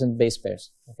 7,000 base pairs.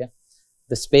 Okay?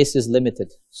 The space is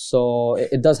limited. So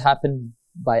it does happen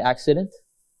by accident,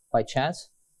 by chance,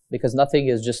 because nothing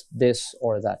is just this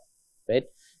or that, right?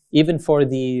 Even for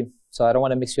the, so I don't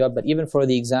want to mix you up, but even for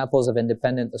the examples of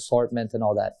independent assortment and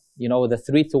all that, you know, the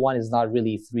 3-to-1 is not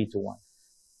really 3-to-1.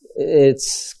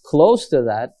 It's close to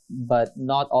that, but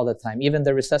not all the time. Even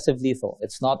the recessive lethal,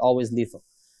 it's not always lethal,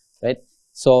 right?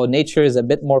 So nature is a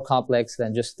bit more complex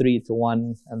than just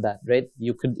 3-to-1 and that, right?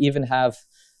 You could even have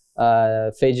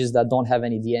phages that don't have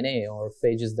any DNA, or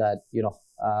phages that, you know,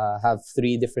 have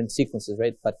 3 different sequences,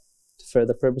 right? But for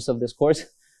the purpose of this course,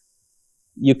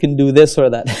 you can do this or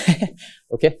that.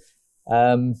 Okay.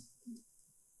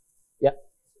 Yeah.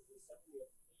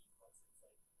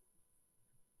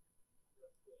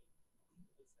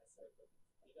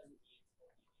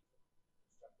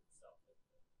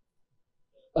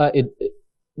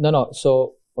 No.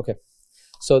 So, okay.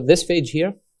 So this phage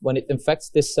here, when it infects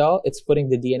this cell, it's putting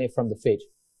the DNA from the phage.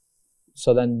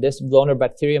 So then this donor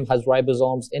bacterium has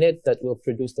ribosomes in it that will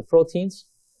produce the proteins,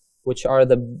 which are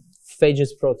the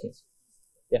phage's proteins.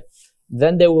 Yeah.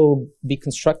 Then they will be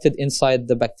constructed inside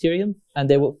the bacterium, and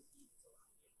they will...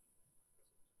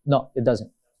 No, it doesn't.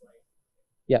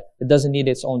 Yeah, it doesn't need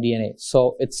its own DNA.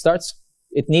 So it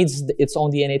needs its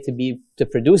own DNA to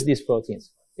produce these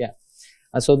proteins. Yeah.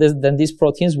 And so then these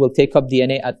proteins will take up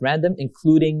DNA at random,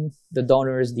 including the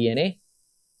donor's DNA,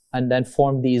 and then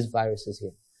form these viruses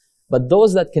here. But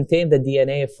those that contain the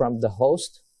DNA from the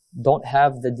host don't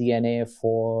have the DNA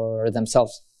for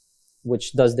themselves,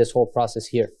 which does this whole process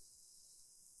here.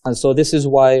 And so this is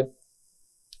why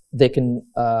they can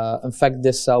infect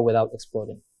this cell without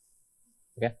exploding.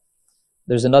 Okay.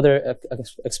 There's another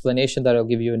explanation that I'll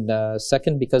give you in a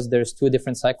second, because there's 2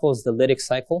 different cycles: the lytic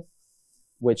cycle,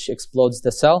 which explodes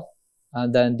the cell,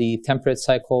 and then the temperate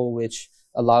cycle, which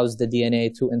allows the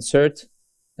DNA to insert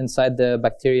inside the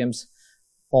bacterium's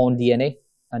own DNA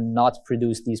and not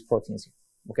produce these proteins.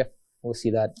 Okay, we'll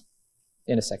see that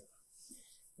in a second.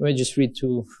 Let me just read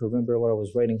to remember what I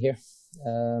was writing here.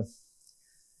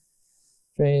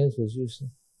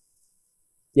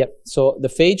 Yep. So the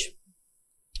phage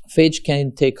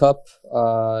can take up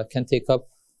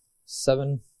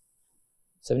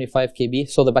 75 kb.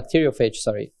 So the bacterial phage,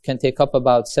 sorry, can take up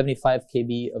about 75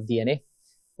 kb of DNA.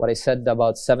 What I said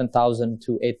about 7,000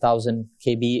 to 8,000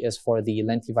 kb is for the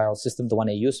lentiviral system, the one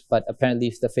I use, but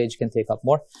apparently the phage can take up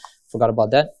more. Forgot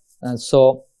about that. And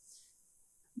so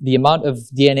the amount of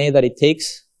DNA that it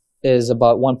takes is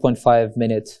about 1.5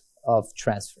 minutes of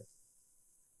transfer,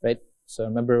 right? So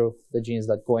remember the genes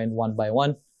that go in one by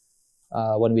one.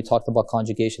 When we talked about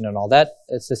conjugation and all that,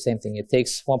 it's the same thing. It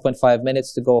takes 1.5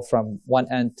 minutes to go from one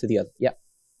end to the other. Yeah.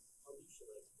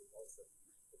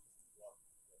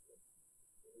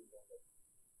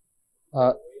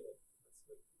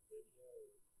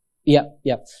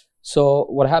 Yeah. So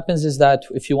what happens is that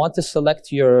if you want to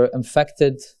select your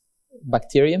infected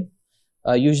bacterium,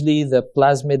 usually the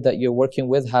plasmid that you're working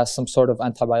with has some sort of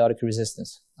antibiotic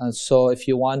resistance. And so if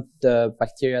you want the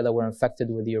bacteria that were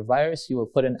infected with your virus, you will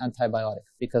put an antibiotic,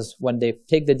 because when they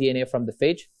take the DNA from the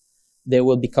phage, they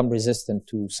will become resistant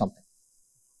to something,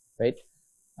 right?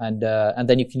 And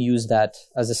then you can use that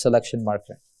as a selection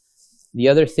marker. The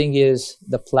other thing is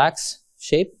the plaques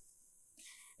shape.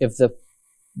 If the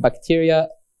bacteria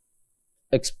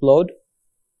explode,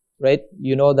 right,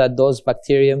 you know that those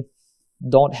bacterium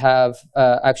don't have,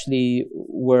 actually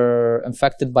were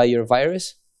infected by your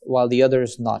virus, while the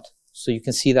others not. So you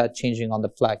can see that changing on the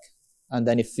plaque. And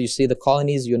then if you see the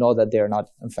colonies, you know that they're not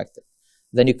infected.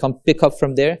 Then you come pick up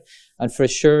from there, and for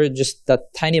sure, just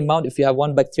that tiny amount, if you have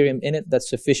one bacterium in it, that's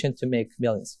sufficient to make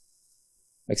millions.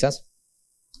 Make sense?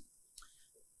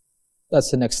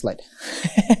 That's the next slide.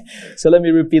 So let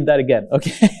me repeat that again,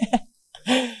 okay?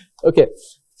 Okay,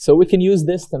 so we can use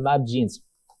this to map genes.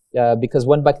 Because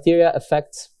when bacteria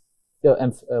affects,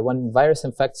 when virus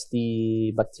infects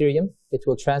the bacterium, it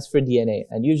will transfer DNA.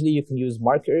 And usually you can use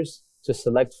markers to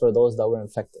select for those that were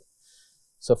infected.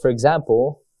 So for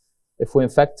example, if we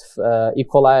infect E.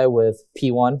 coli with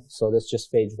P1, so that's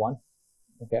just phage 1,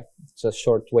 okay? It's a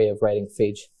short way of writing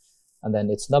phage, and then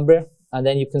its number. And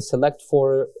then you can select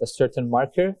for a certain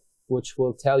marker, which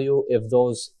will tell you if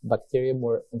those bacterium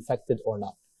were infected or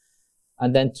not.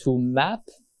 And then to map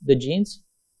the genes,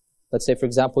 let's say, for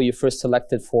example, you first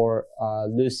selected for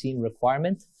leucine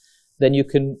requirement, then you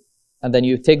can, and then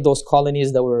you take those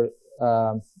colonies that were,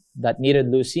 that needed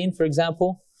leucine, for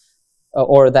example,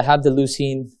 or that have the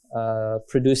leucine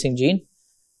producing gene,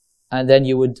 and then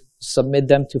you would submit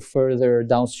them to further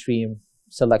downstream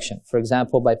selection, for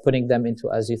example, by putting them into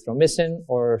azithromycin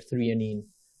or threonine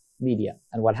media.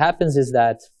 And what happens is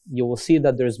that you will see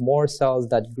that there's more cells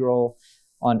that grow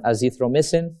on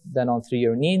azithromycin than on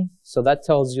threonine. So that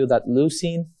tells you that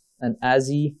leucine and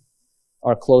azi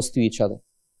are close to each other.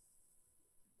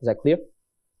 Is that clear?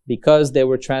 Because they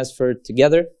were transferred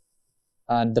together,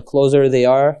 and the closer they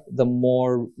are, the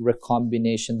more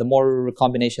recombination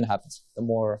happens. The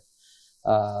more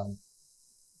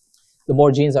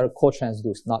genes are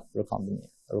co-transduced, not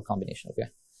recombination. Okay,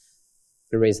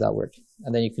 erase that word,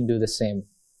 and then you can do the same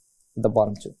with the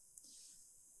bottom two.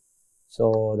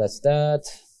 So that's that.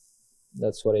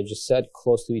 That's what I just said.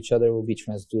 Close to each other will be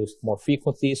transduced more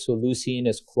frequently. So leucine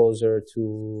is closer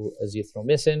to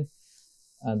azithromycin,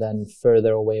 and then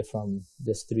further away from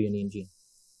this threonine gene,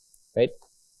 right?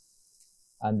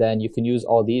 And then you can use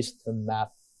all these to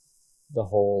map the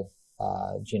whole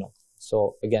genome.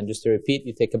 So again, just to repeat,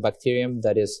 you take a bacterium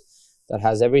that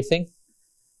has everything,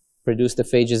 produce the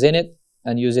phages in it,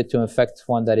 and use it to infect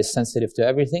one that is sensitive to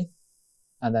everything.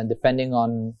 And then depending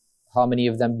on how many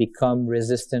of them become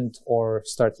resistant or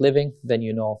start living, then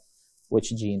you know which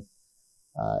gene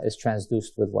is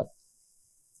transduced with what.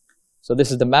 So this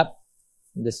is the map.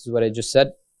 This is what I just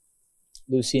said.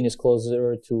 Leucine is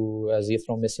closer to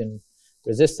azithromycin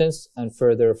resistance and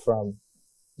further from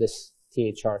this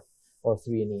THR or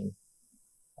threonine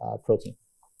protein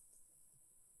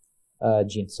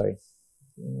gene, sorry.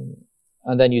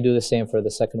 And then you do the same for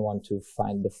the second one to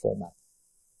find the full map.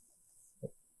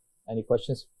 Any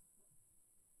questions?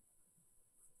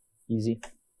 Easy.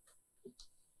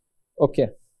 Okay.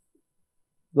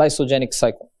 Lysogenic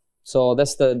cycle. So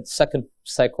that's the second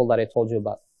cycle that I told you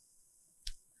about.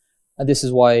 And this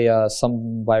is why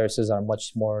some viruses are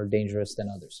much more dangerous than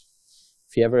others.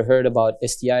 If you ever heard about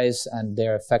STIs and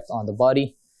their effect on the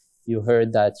body, you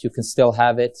heard that you can still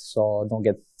have it, so don't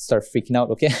start freaking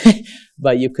out, okay?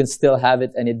 But you can still have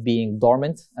it and it being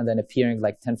dormant and then appearing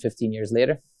like 10, 15 years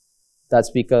later.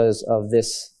 That's because of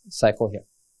this cycle here,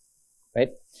 right?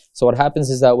 So what happens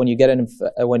is that when you get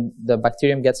when the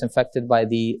bacterium gets infected by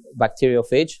the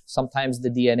bacteriophage, sometimes the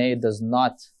DNA is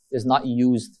not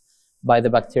used by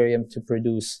the bacterium to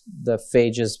produce the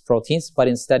phage's proteins, but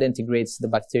instead integrates the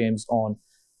bacterium's own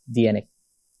DNA.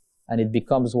 And it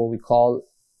becomes what we call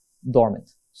dormant.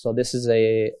 So this is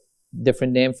a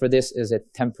different name for this, is a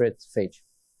temperate phage,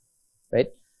 right?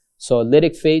 So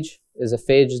lytic phage is a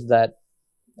phage that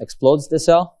explodes the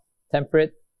cell.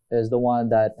 Temperate is the one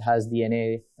that has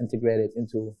DNA integrated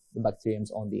into the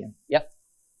bacterium's own DNA. Yeah.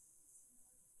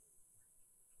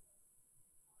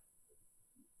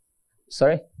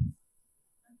 Sorry?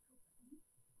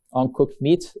 Uncooked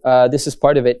meat. This is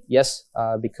part of it, yes,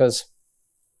 because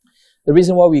the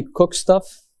reason why we cook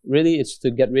stuff, really, it's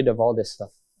to get rid of all this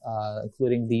stuff,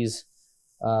 including these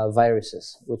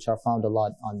viruses, which are found a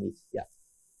lot on meat. Yeah.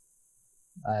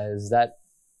 Does that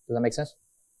make sense?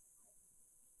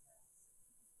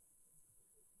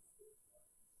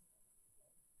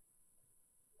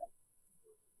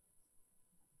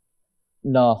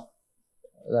 No,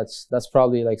 that's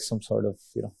probably like some sort of,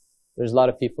 there's a lot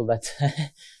of people that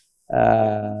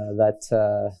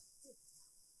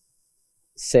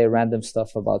say random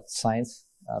stuff about science.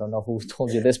 I don't know who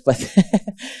told you this, but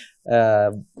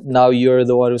now you're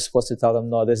the one who's supposed to tell them,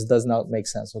 no, this does not make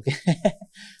sense, okay?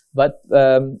 But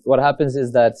what happens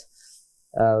is that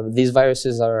these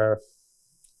viruses are,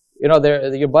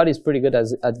 your body's pretty good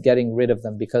at getting rid of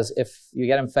them, because if you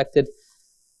get infected,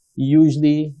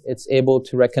 usually it's able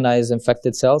to recognize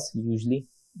infected cells, usually.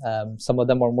 Some of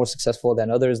them are more successful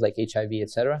than others, like HIV,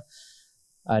 etc.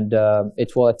 And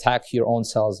it will attack your own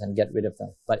cells and get rid of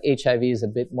them. But HIV is a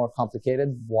bit more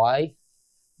complicated. Why?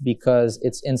 Because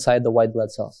it's inside the white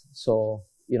blood cells. So,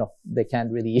 they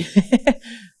can't really,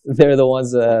 they're the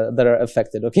ones that are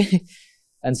affected, okay?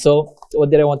 And so, what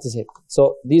did I want to say?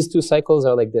 So, these two cycles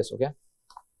are like this, okay?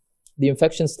 The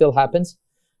infection still happens,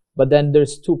 but then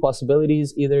there's two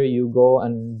possibilities. Either you go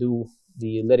and do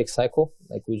the lytic cycle,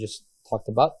 like we just talked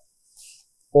about,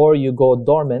 or you go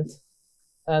dormant,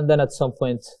 and then at some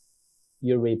point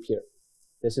you reappear.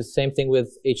 This is the same thing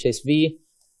with HSV,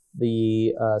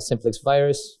 the simplex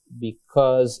virus,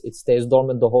 because it stays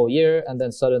dormant the whole year and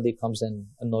then suddenly comes and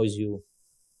annoys you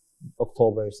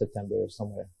October, September,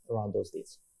 somewhere around those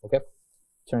dates, okay?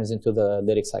 Turns into the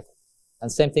lytic cycle.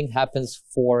 And same thing happens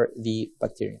for the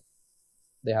bacterium.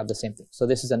 They have the same thing. So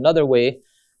this is another way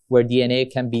where DNA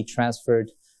can be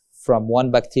transferred from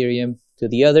one bacterium to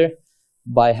the other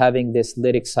by having this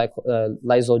lytic cycle,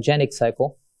 lysogenic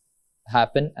cycle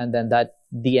happen, and then that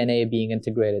DNA being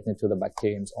integrated into the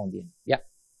bacterium's own DNA. Yeah.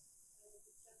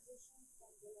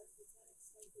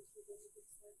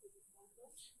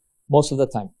 Most of the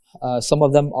time. Some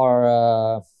of them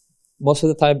are, most of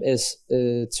the time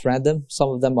it's random. Some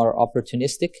of them are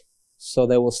opportunistic. so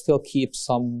they will still keep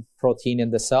some protein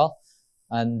in the cell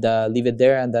and leave it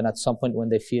there, and then at some point when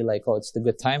they feel like, oh, it's the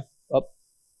good time, up,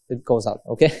 it goes out,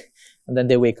 okay? And then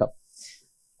they wake up.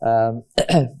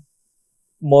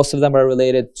 Most of them are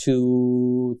related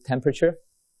to temperature,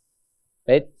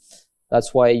 right?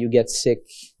 That's why you get sick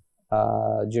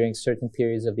during certain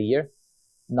periods of the year,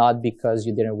 not because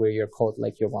you didn't wear your coat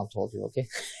like your mom told you, okay?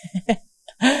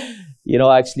 You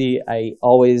know, actually, I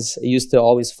used to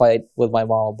always fight with my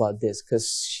mom about this,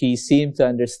 because she seemed to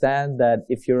understand that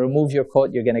if you remove your coat,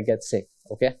 you're gonna get sick,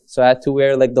 okay? So I had to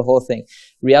wear like the whole thing.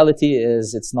 Reality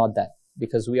is it's not that,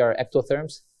 because we are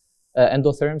endotherms,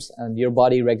 and your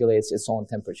body regulates its own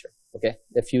temperature, okay?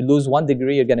 If you lose 1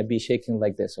 degree, you're gonna be shaking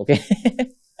like this, okay?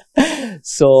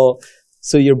 So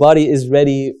your body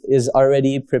is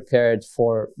already prepared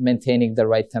for maintaining the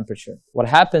right temperature. What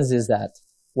happens is that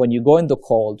when you go in the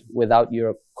cold without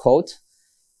your coat,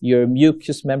 your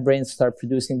mucous membranes start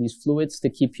producing these fluids to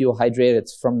keep you hydrated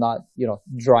from not,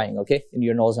 drying, okay, in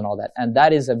your nose and all that. And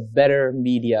that is a better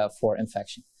media for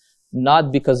infection,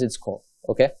 not because it's cold,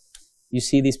 okay? You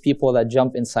see these people that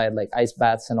jump inside like ice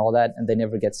baths and all that, and they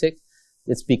never get sick.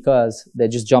 It's because they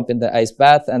just jump in the ice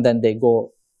bath and then they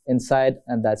go inside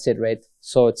and that's it, right?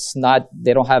 So it's not,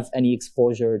 they don't have any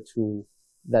exposure to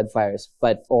that virus,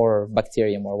 or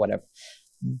bacterium or whatever.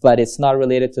 But it's not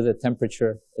related to the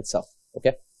temperature itself,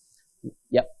 okay?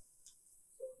 Yep.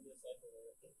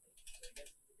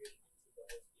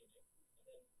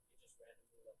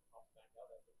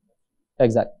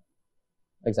 Exactly.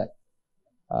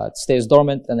 It stays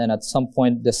dormant and then at some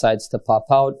point decides to pop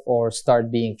out or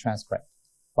start being transcribed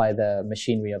by the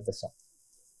machinery of the cell.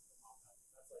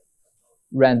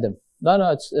 Random.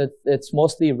 No, it's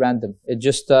mostly random. It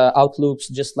just outloops,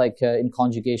 just like in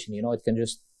conjugation, it can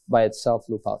just by itself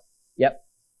loop out. Yep.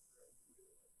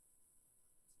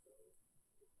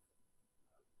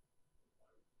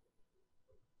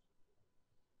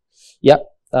 Yep.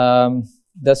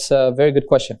 That's a very good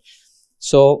question.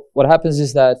 So what happens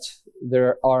is that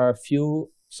there are a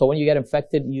few, so when you get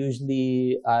infected,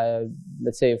 usually,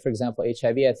 let's say, for example,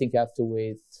 HIV, I think you have to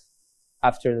wait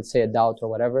after, let's say, a doubt or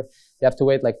whatever, you have to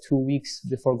wait like 2 weeks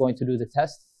before going to do the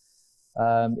test.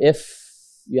 If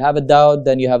you have a doubt,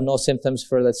 then you have no symptoms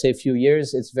for, let's say, a few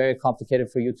years. It's very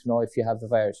complicated for you to know if you have the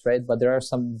virus, right? But there are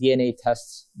some DNA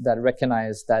tests that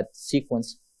recognize that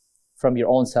sequence from your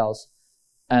own cells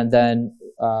and then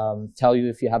tell you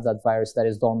if you have that virus that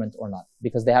is dormant or not,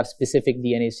 because they have specific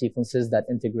DNA sequences that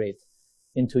integrate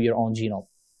into your own genome.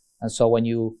 And so when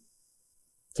you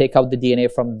take out the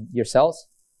DNA from your cells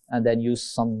and then use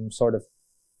some sort of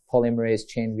polymerase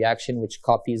chain reaction which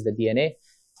copies the DNA,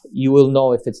 you will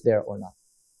know if it's there or not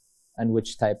and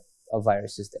which type of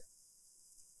virus is there.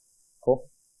 Cool?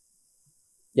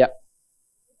 Yeah.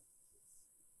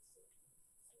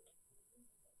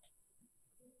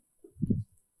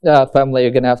 Pamela,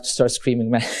 you're gonna have to start screaming,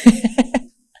 man.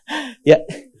 Yeah.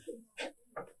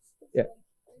 Yeah.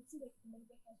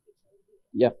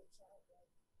 Yep.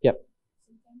 Yep.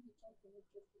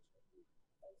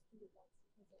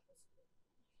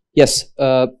 Yes.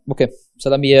 Okay. So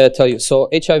let me tell you. So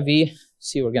HIV.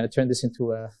 See, we're gonna turn this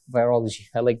into virology.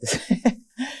 I like this.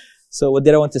 So what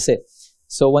did I want to say?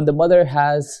 So when the mother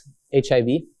has HIV,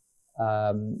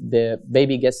 the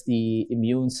baby gets the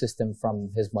immune system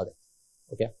from his mother.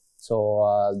 Okay. So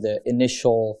the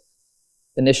initial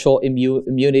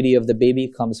immunity of the baby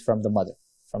comes from the mother,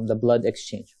 from the blood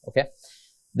exchange. Okay.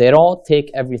 They don't take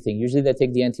everything. Usually they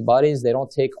take the antibodies. They don't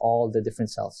take all the different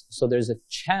cells. So there's a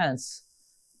chance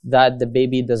that the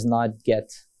baby does not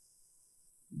get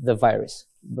the virus.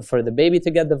 But for the baby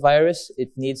to get the virus,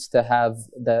 it needs to have,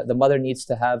 the mother needs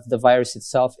to have the virus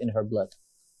itself in her blood.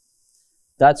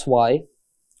 That's why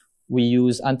we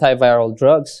use antiviral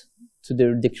drugs to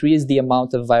decrease the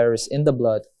amount of virus in the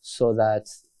blood so that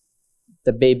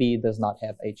the baby does not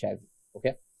have HIV,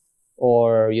 okay?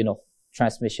 Or,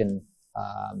 transmission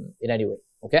in any way,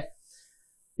 okay?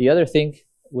 The other thing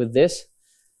with this,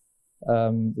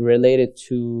 related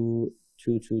to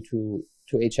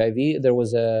HIV, there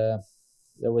was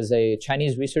a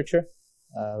Chinese researcher,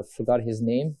 forgot his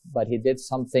name, but he did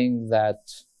something that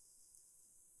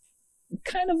I'm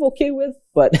kind of okay with,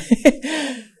 but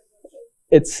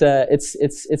it's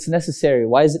necessary.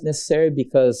 Why is it necessary?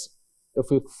 Because if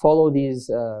we follow these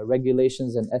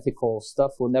regulations and ethical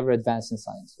stuff, we'll never advance in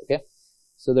science, okay?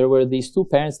 So there were these two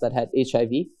parents that had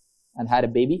HIV and had a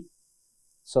baby.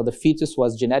 So the fetus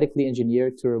was genetically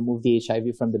engineered to remove the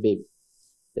HIV from the baby.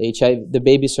 The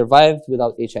baby survived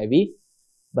without HIV,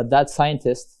 but that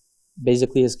scientist,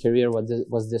 basically his career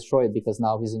was destroyed because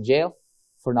now he's in jail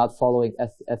for not following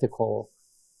ethical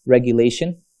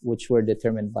regulation which were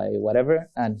determined by whatever,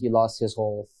 and he lost his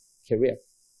whole career.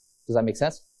 Does that make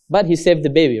sense? But he saved the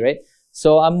baby, right?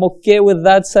 So I'm okay with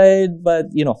that side, but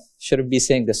you know, shouldn't be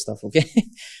saying this stuff, okay?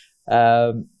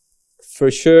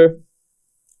 For sure,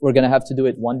 we're gonna have to do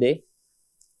it one day,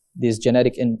 this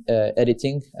genetic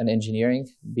editing and engineering,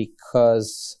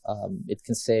 because it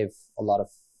can save a lot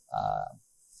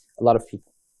of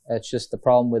people. It's just the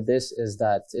problem with this is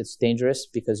that it's dangerous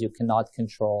because you cannot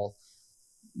control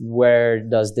where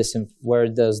does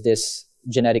this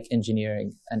genetic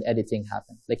engineering and editing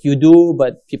happen. Like you do,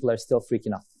 but people are still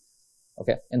freaking out.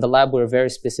 Okay, in the lab we're very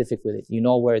specific with it. You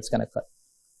know where it's gonna cut.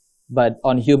 But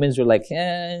on humans we're like,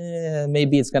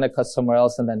 maybe it's gonna cut somewhere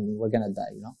else and then we're gonna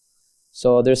die, you know?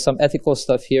 So there's some ethical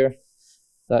stuff here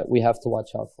that we have to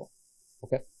watch out for.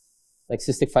 Okay? Like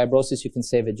cystic fibrosis, you can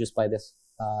save it just by this.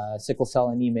 Sickle cell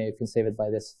anemia, you can save it by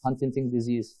this. Huntington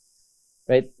disease,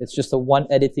 right? It's just a one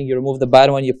editing. You remove the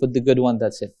bad one, you put the good one,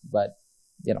 that's it. But,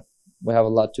 you know, we have a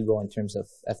lot to go in terms of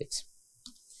ethics.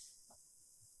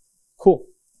 Cool.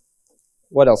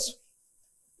 What else?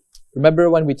 Remember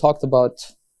when we talked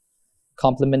about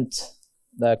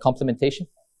the complementation?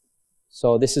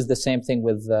 So this is the same thing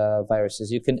with viruses.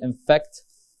 You can infect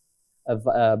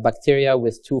a bacteria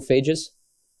with 2 phages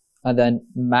and then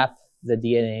map the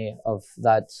DNA of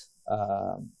that,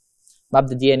 map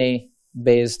the DNA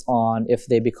based on if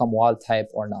they become wild type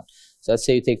or not. So let's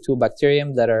say you take 2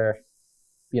 bacterium that are,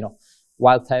 you know,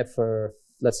 wild type for,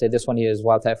 let's say this one here is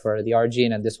wild type for the R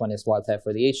gene and this one is wild type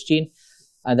for the H gene.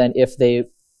 And then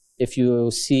if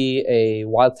you see a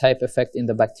wild type effect in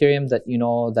the bacterium, that you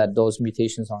know that those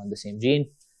mutations are on the same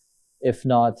gene. If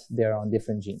not, they're on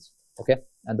different genes. Okay?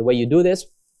 And the way you do this,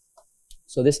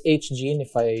 so this H gene,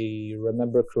 if I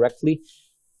remember correctly,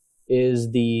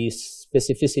 is the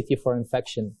specificity for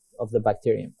infection of the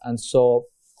bacterium. And so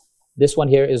this one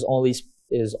here is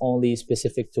only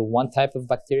specific to one type of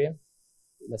bacterium,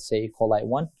 let's say E. coli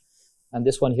 1. And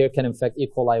this one here can infect E.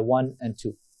 coli 1 and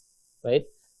 2, right?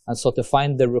 And so to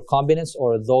find the recombinants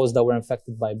or those that were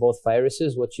infected by both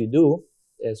viruses, what you do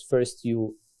is first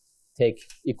you take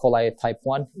E. coli type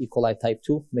 1, E. coli type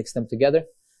 2, mix them together,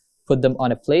 put them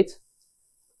on a plate,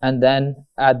 and then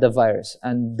add the virus.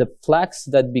 And the plaques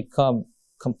that become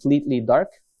completely dark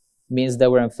means they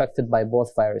were infected by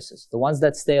both viruses. The ones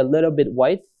that stay a little bit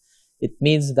white, it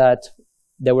means that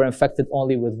they were infected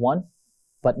only with one,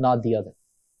 but not the other,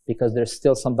 because there's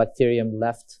still some bacterium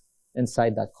left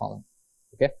inside that column.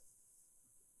 Okay?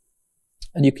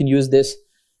 And you can use this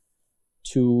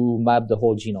to map the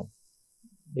whole genome,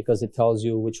 because it tells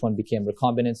you which one became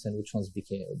recombinants and which ones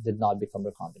did not become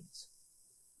recombinants.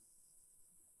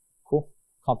 Cool.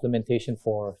 Complementation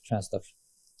for transduction.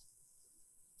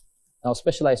 Now,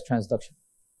 specialized transduction.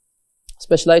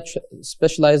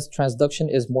 Specialized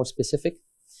transduction is more specific.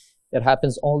 It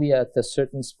happens only at a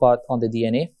certain spot on the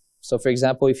DNA. So, for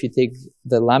example, if you take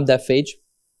the lambda phage,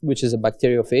 which is a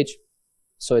bacteriophage,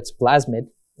 so it's plasmid,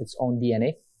 its own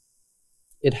DNA,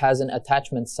 it has an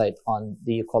attachment site on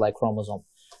the E. coli chromosome,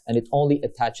 and it only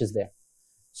attaches there.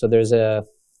 So there's a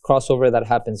crossover that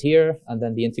happens here, and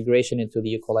then the integration into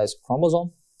the E. coli's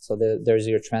chromosome. So there's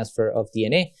your transfer of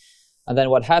DNA. And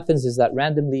then what happens is that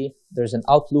randomly there's an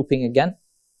outlooping again,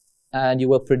 and you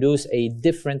will produce a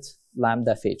different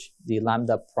lambda phage, the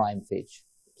lambda prime phage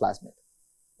plasmid.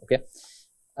 Okay?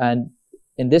 And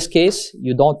in this case,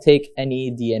 you don't take any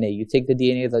DNA. You take the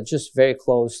DNA that's just very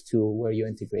close to where you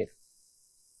integrate,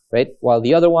 right? While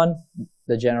the other one,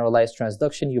 the generalized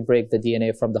transduction, you break the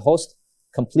DNA from the host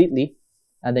completely,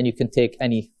 and then you can take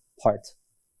any part,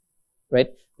 right?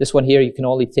 This one here, you can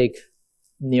only take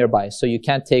nearby. So you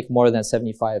can't take more than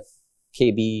 75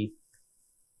 kb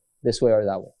this way or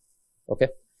that way, okay?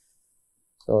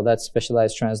 So that's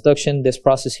specialized transduction. This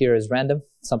process here is random.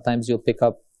 Sometimes you'll pick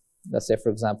up, let's say, for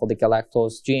example, the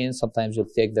galactose gene. Sometimes you'll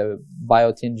take the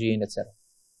biotin gene, etc.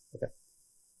 Okay.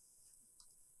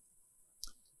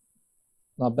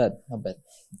 Not bad, not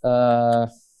bad.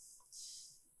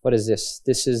 What is this?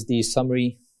 This is the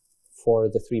summary for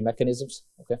the 3 mechanisms.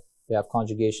 Okay. We have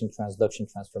conjugation,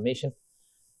 transduction, transformation.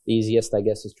 The easiest, I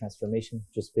guess, is transformation.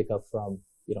 Just pick up from,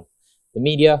 the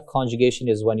media. Conjugation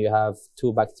is when you have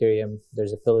 2 bacterium.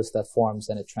 There's a pilus that forms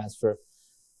and a transfer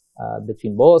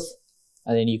between both.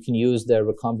 And then you can use the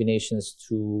recombinations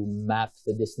to map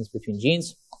the distance between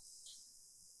genes.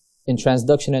 In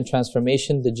transduction and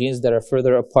transformation, the genes that are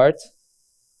further apart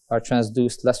are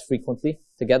transduced less frequently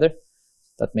together.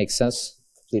 That makes sense,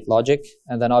 complete logic.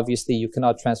 And then obviously you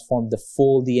cannot transform the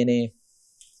full DNA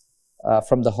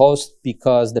from the host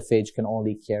because the phage can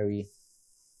only carry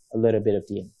a little bit of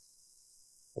DNA.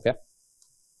 Okay?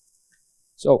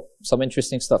 So, some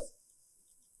interesting stuff.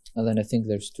 And then I think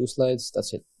there's 2 slides.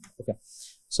 That's it. Okay.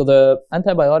 So the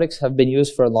antibiotics have been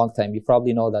used for a long time. You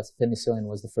probably know that penicillin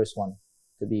was the first one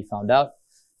to be found out.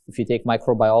 If you take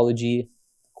microbiology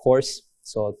course,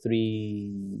 so I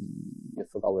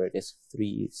forgot where it is,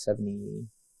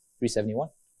 371,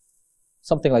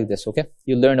 something like this, okay?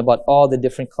 You learn about all the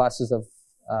different classes of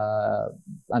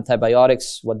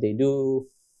antibiotics, what they do,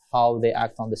 how they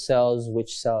act on the cells,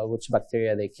 which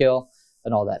bacteria they kill,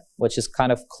 and all that, which is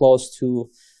kind of close to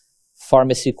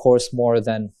pharmacy course more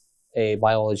than a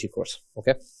biology course,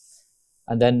 okay?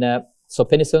 And then, so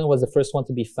penicillin was the first one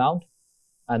to be found,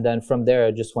 and then from there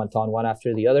it just went on one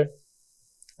after the other,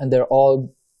 and they're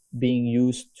all being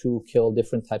used to kill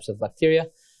different types of bacteria,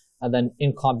 and then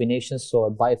in combination, so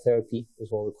a biotherapy is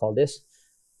what we call this,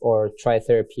 or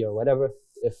tritherapy or whatever,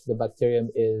 if the bacterium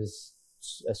is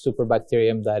a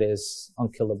superbacterium that is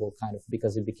unkillable, kind of,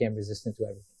 because it became resistant to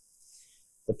everything.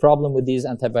 The problem with these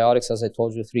antibiotics, as I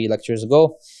told you 3 lectures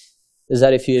ago, is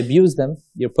that if you abuse them,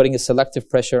 you're putting a selective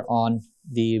pressure on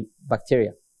the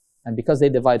bacteria. And because they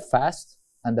divide fast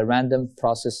and the random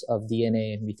process of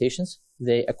DNA mutations,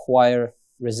 they acquire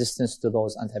resistance to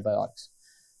those antibiotics.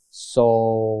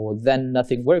 So then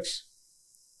nothing works,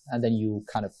 and then you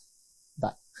kind of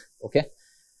die, okay?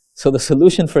 So the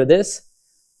solution for this,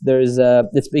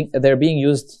 they're being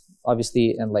used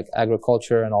obviously in like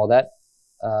agriculture and all that,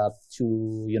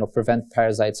 to, you know, prevent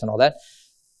parasites and all that.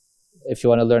 If you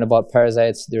want to learn about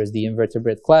parasites, there's the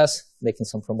invertebrate class, making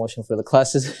some promotion for the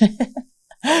classes.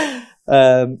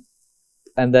 And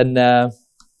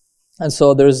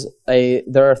so there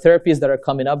are therapies that are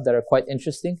coming up that are quite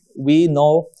interesting. We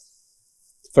know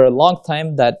for a long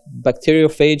time that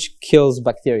bacteriophage kills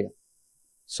bacteria.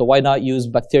 So why not use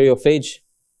bacteriophage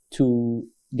to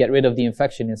get rid of the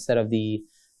infection instead of the,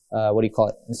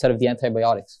 instead of the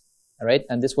antibiotics, all right?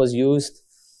 And this was used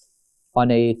on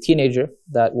a teenager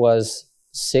that was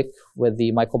sick with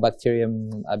the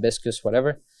Mycobacterium hibiscus,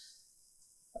 whatever.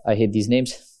 I hate these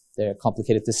names. They're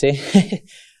complicated to say.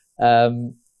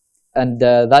 That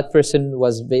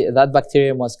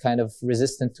bacterium was kind of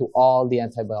resistant to all the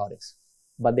antibiotics.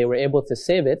 But they were able to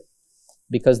save it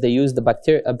because they used a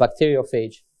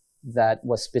bacteriophage that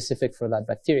was specific for that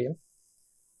bacterium,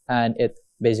 and it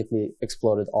basically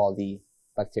exploded all the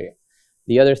bacteria.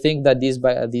 The other thing that these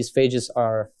phages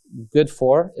are good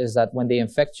for is that when they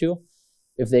infect you,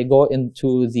 if they go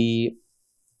into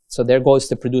so their goal is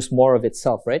to produce more of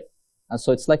itself, right? And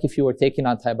so it's like if you were taking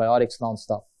antibiotics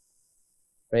nonstop,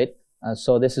 right? And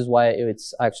so this is why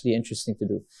it's actually interesting to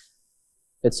do.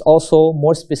 It's also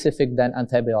more specific than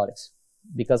antibiotics,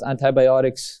 because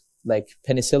antibiotics like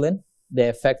penicillin, they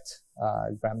affect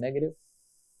gram-negative.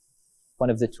 One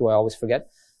of the 2 I always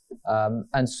forget.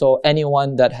 And so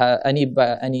anyone that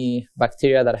any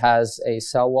bacteria that has a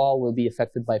cell wall will be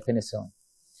affected by penicillin.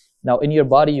 Now in your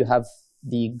body you have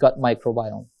the gut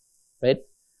microbiome, right?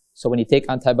 So when you take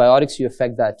antibiotics, you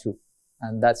affect that too,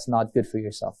 and that's not good for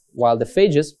yourself. While the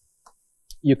phages,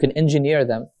 you can engineer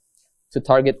them to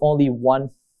target only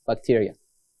one bacteria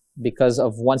because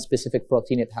of one specific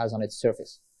protein it has on its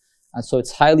surface. And so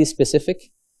it's highly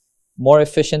specific, more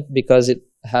efficient because it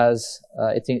has,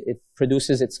 it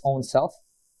produces its own self,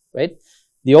 right?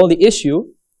 The only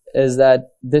issue is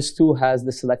that this too has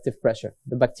the selective pressure.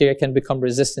 The bacteria can become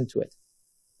resistant to it,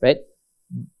 right?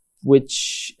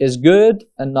 Which is good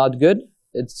and not good.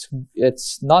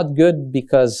 It's not good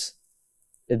because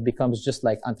it becomes just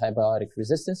like antibiotic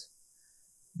resistance.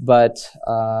 But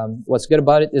what's good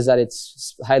about it is that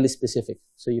it's highly specific.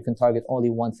 So you can target only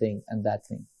one thing and that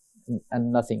thing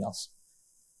and nothing else.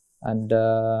 And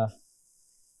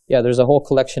yeah, there's a whole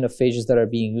collection of phages that are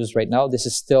being used right now. This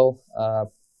is still a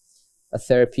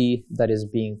therapy that is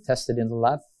being tested in the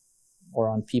lab or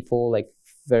on people, like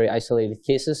very isolated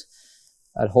cases.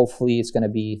 And hopefully it's going to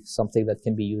be something that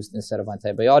can be used instead of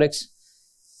antibiotics.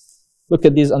 Look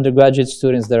at these undergraduate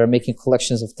students that are making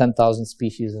collections of 10,000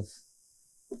 species of,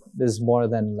 this is more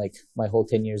than like my whole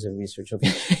 10 years of research,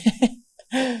 okay?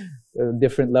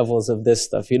 Different levels of this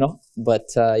stuff, you know? But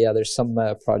yeah, there's some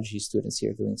prodigy students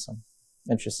here doing some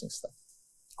interesting stuff.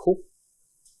 Cool.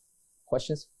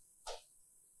 Questions?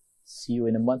 See you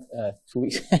in a month, 2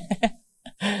 weeks.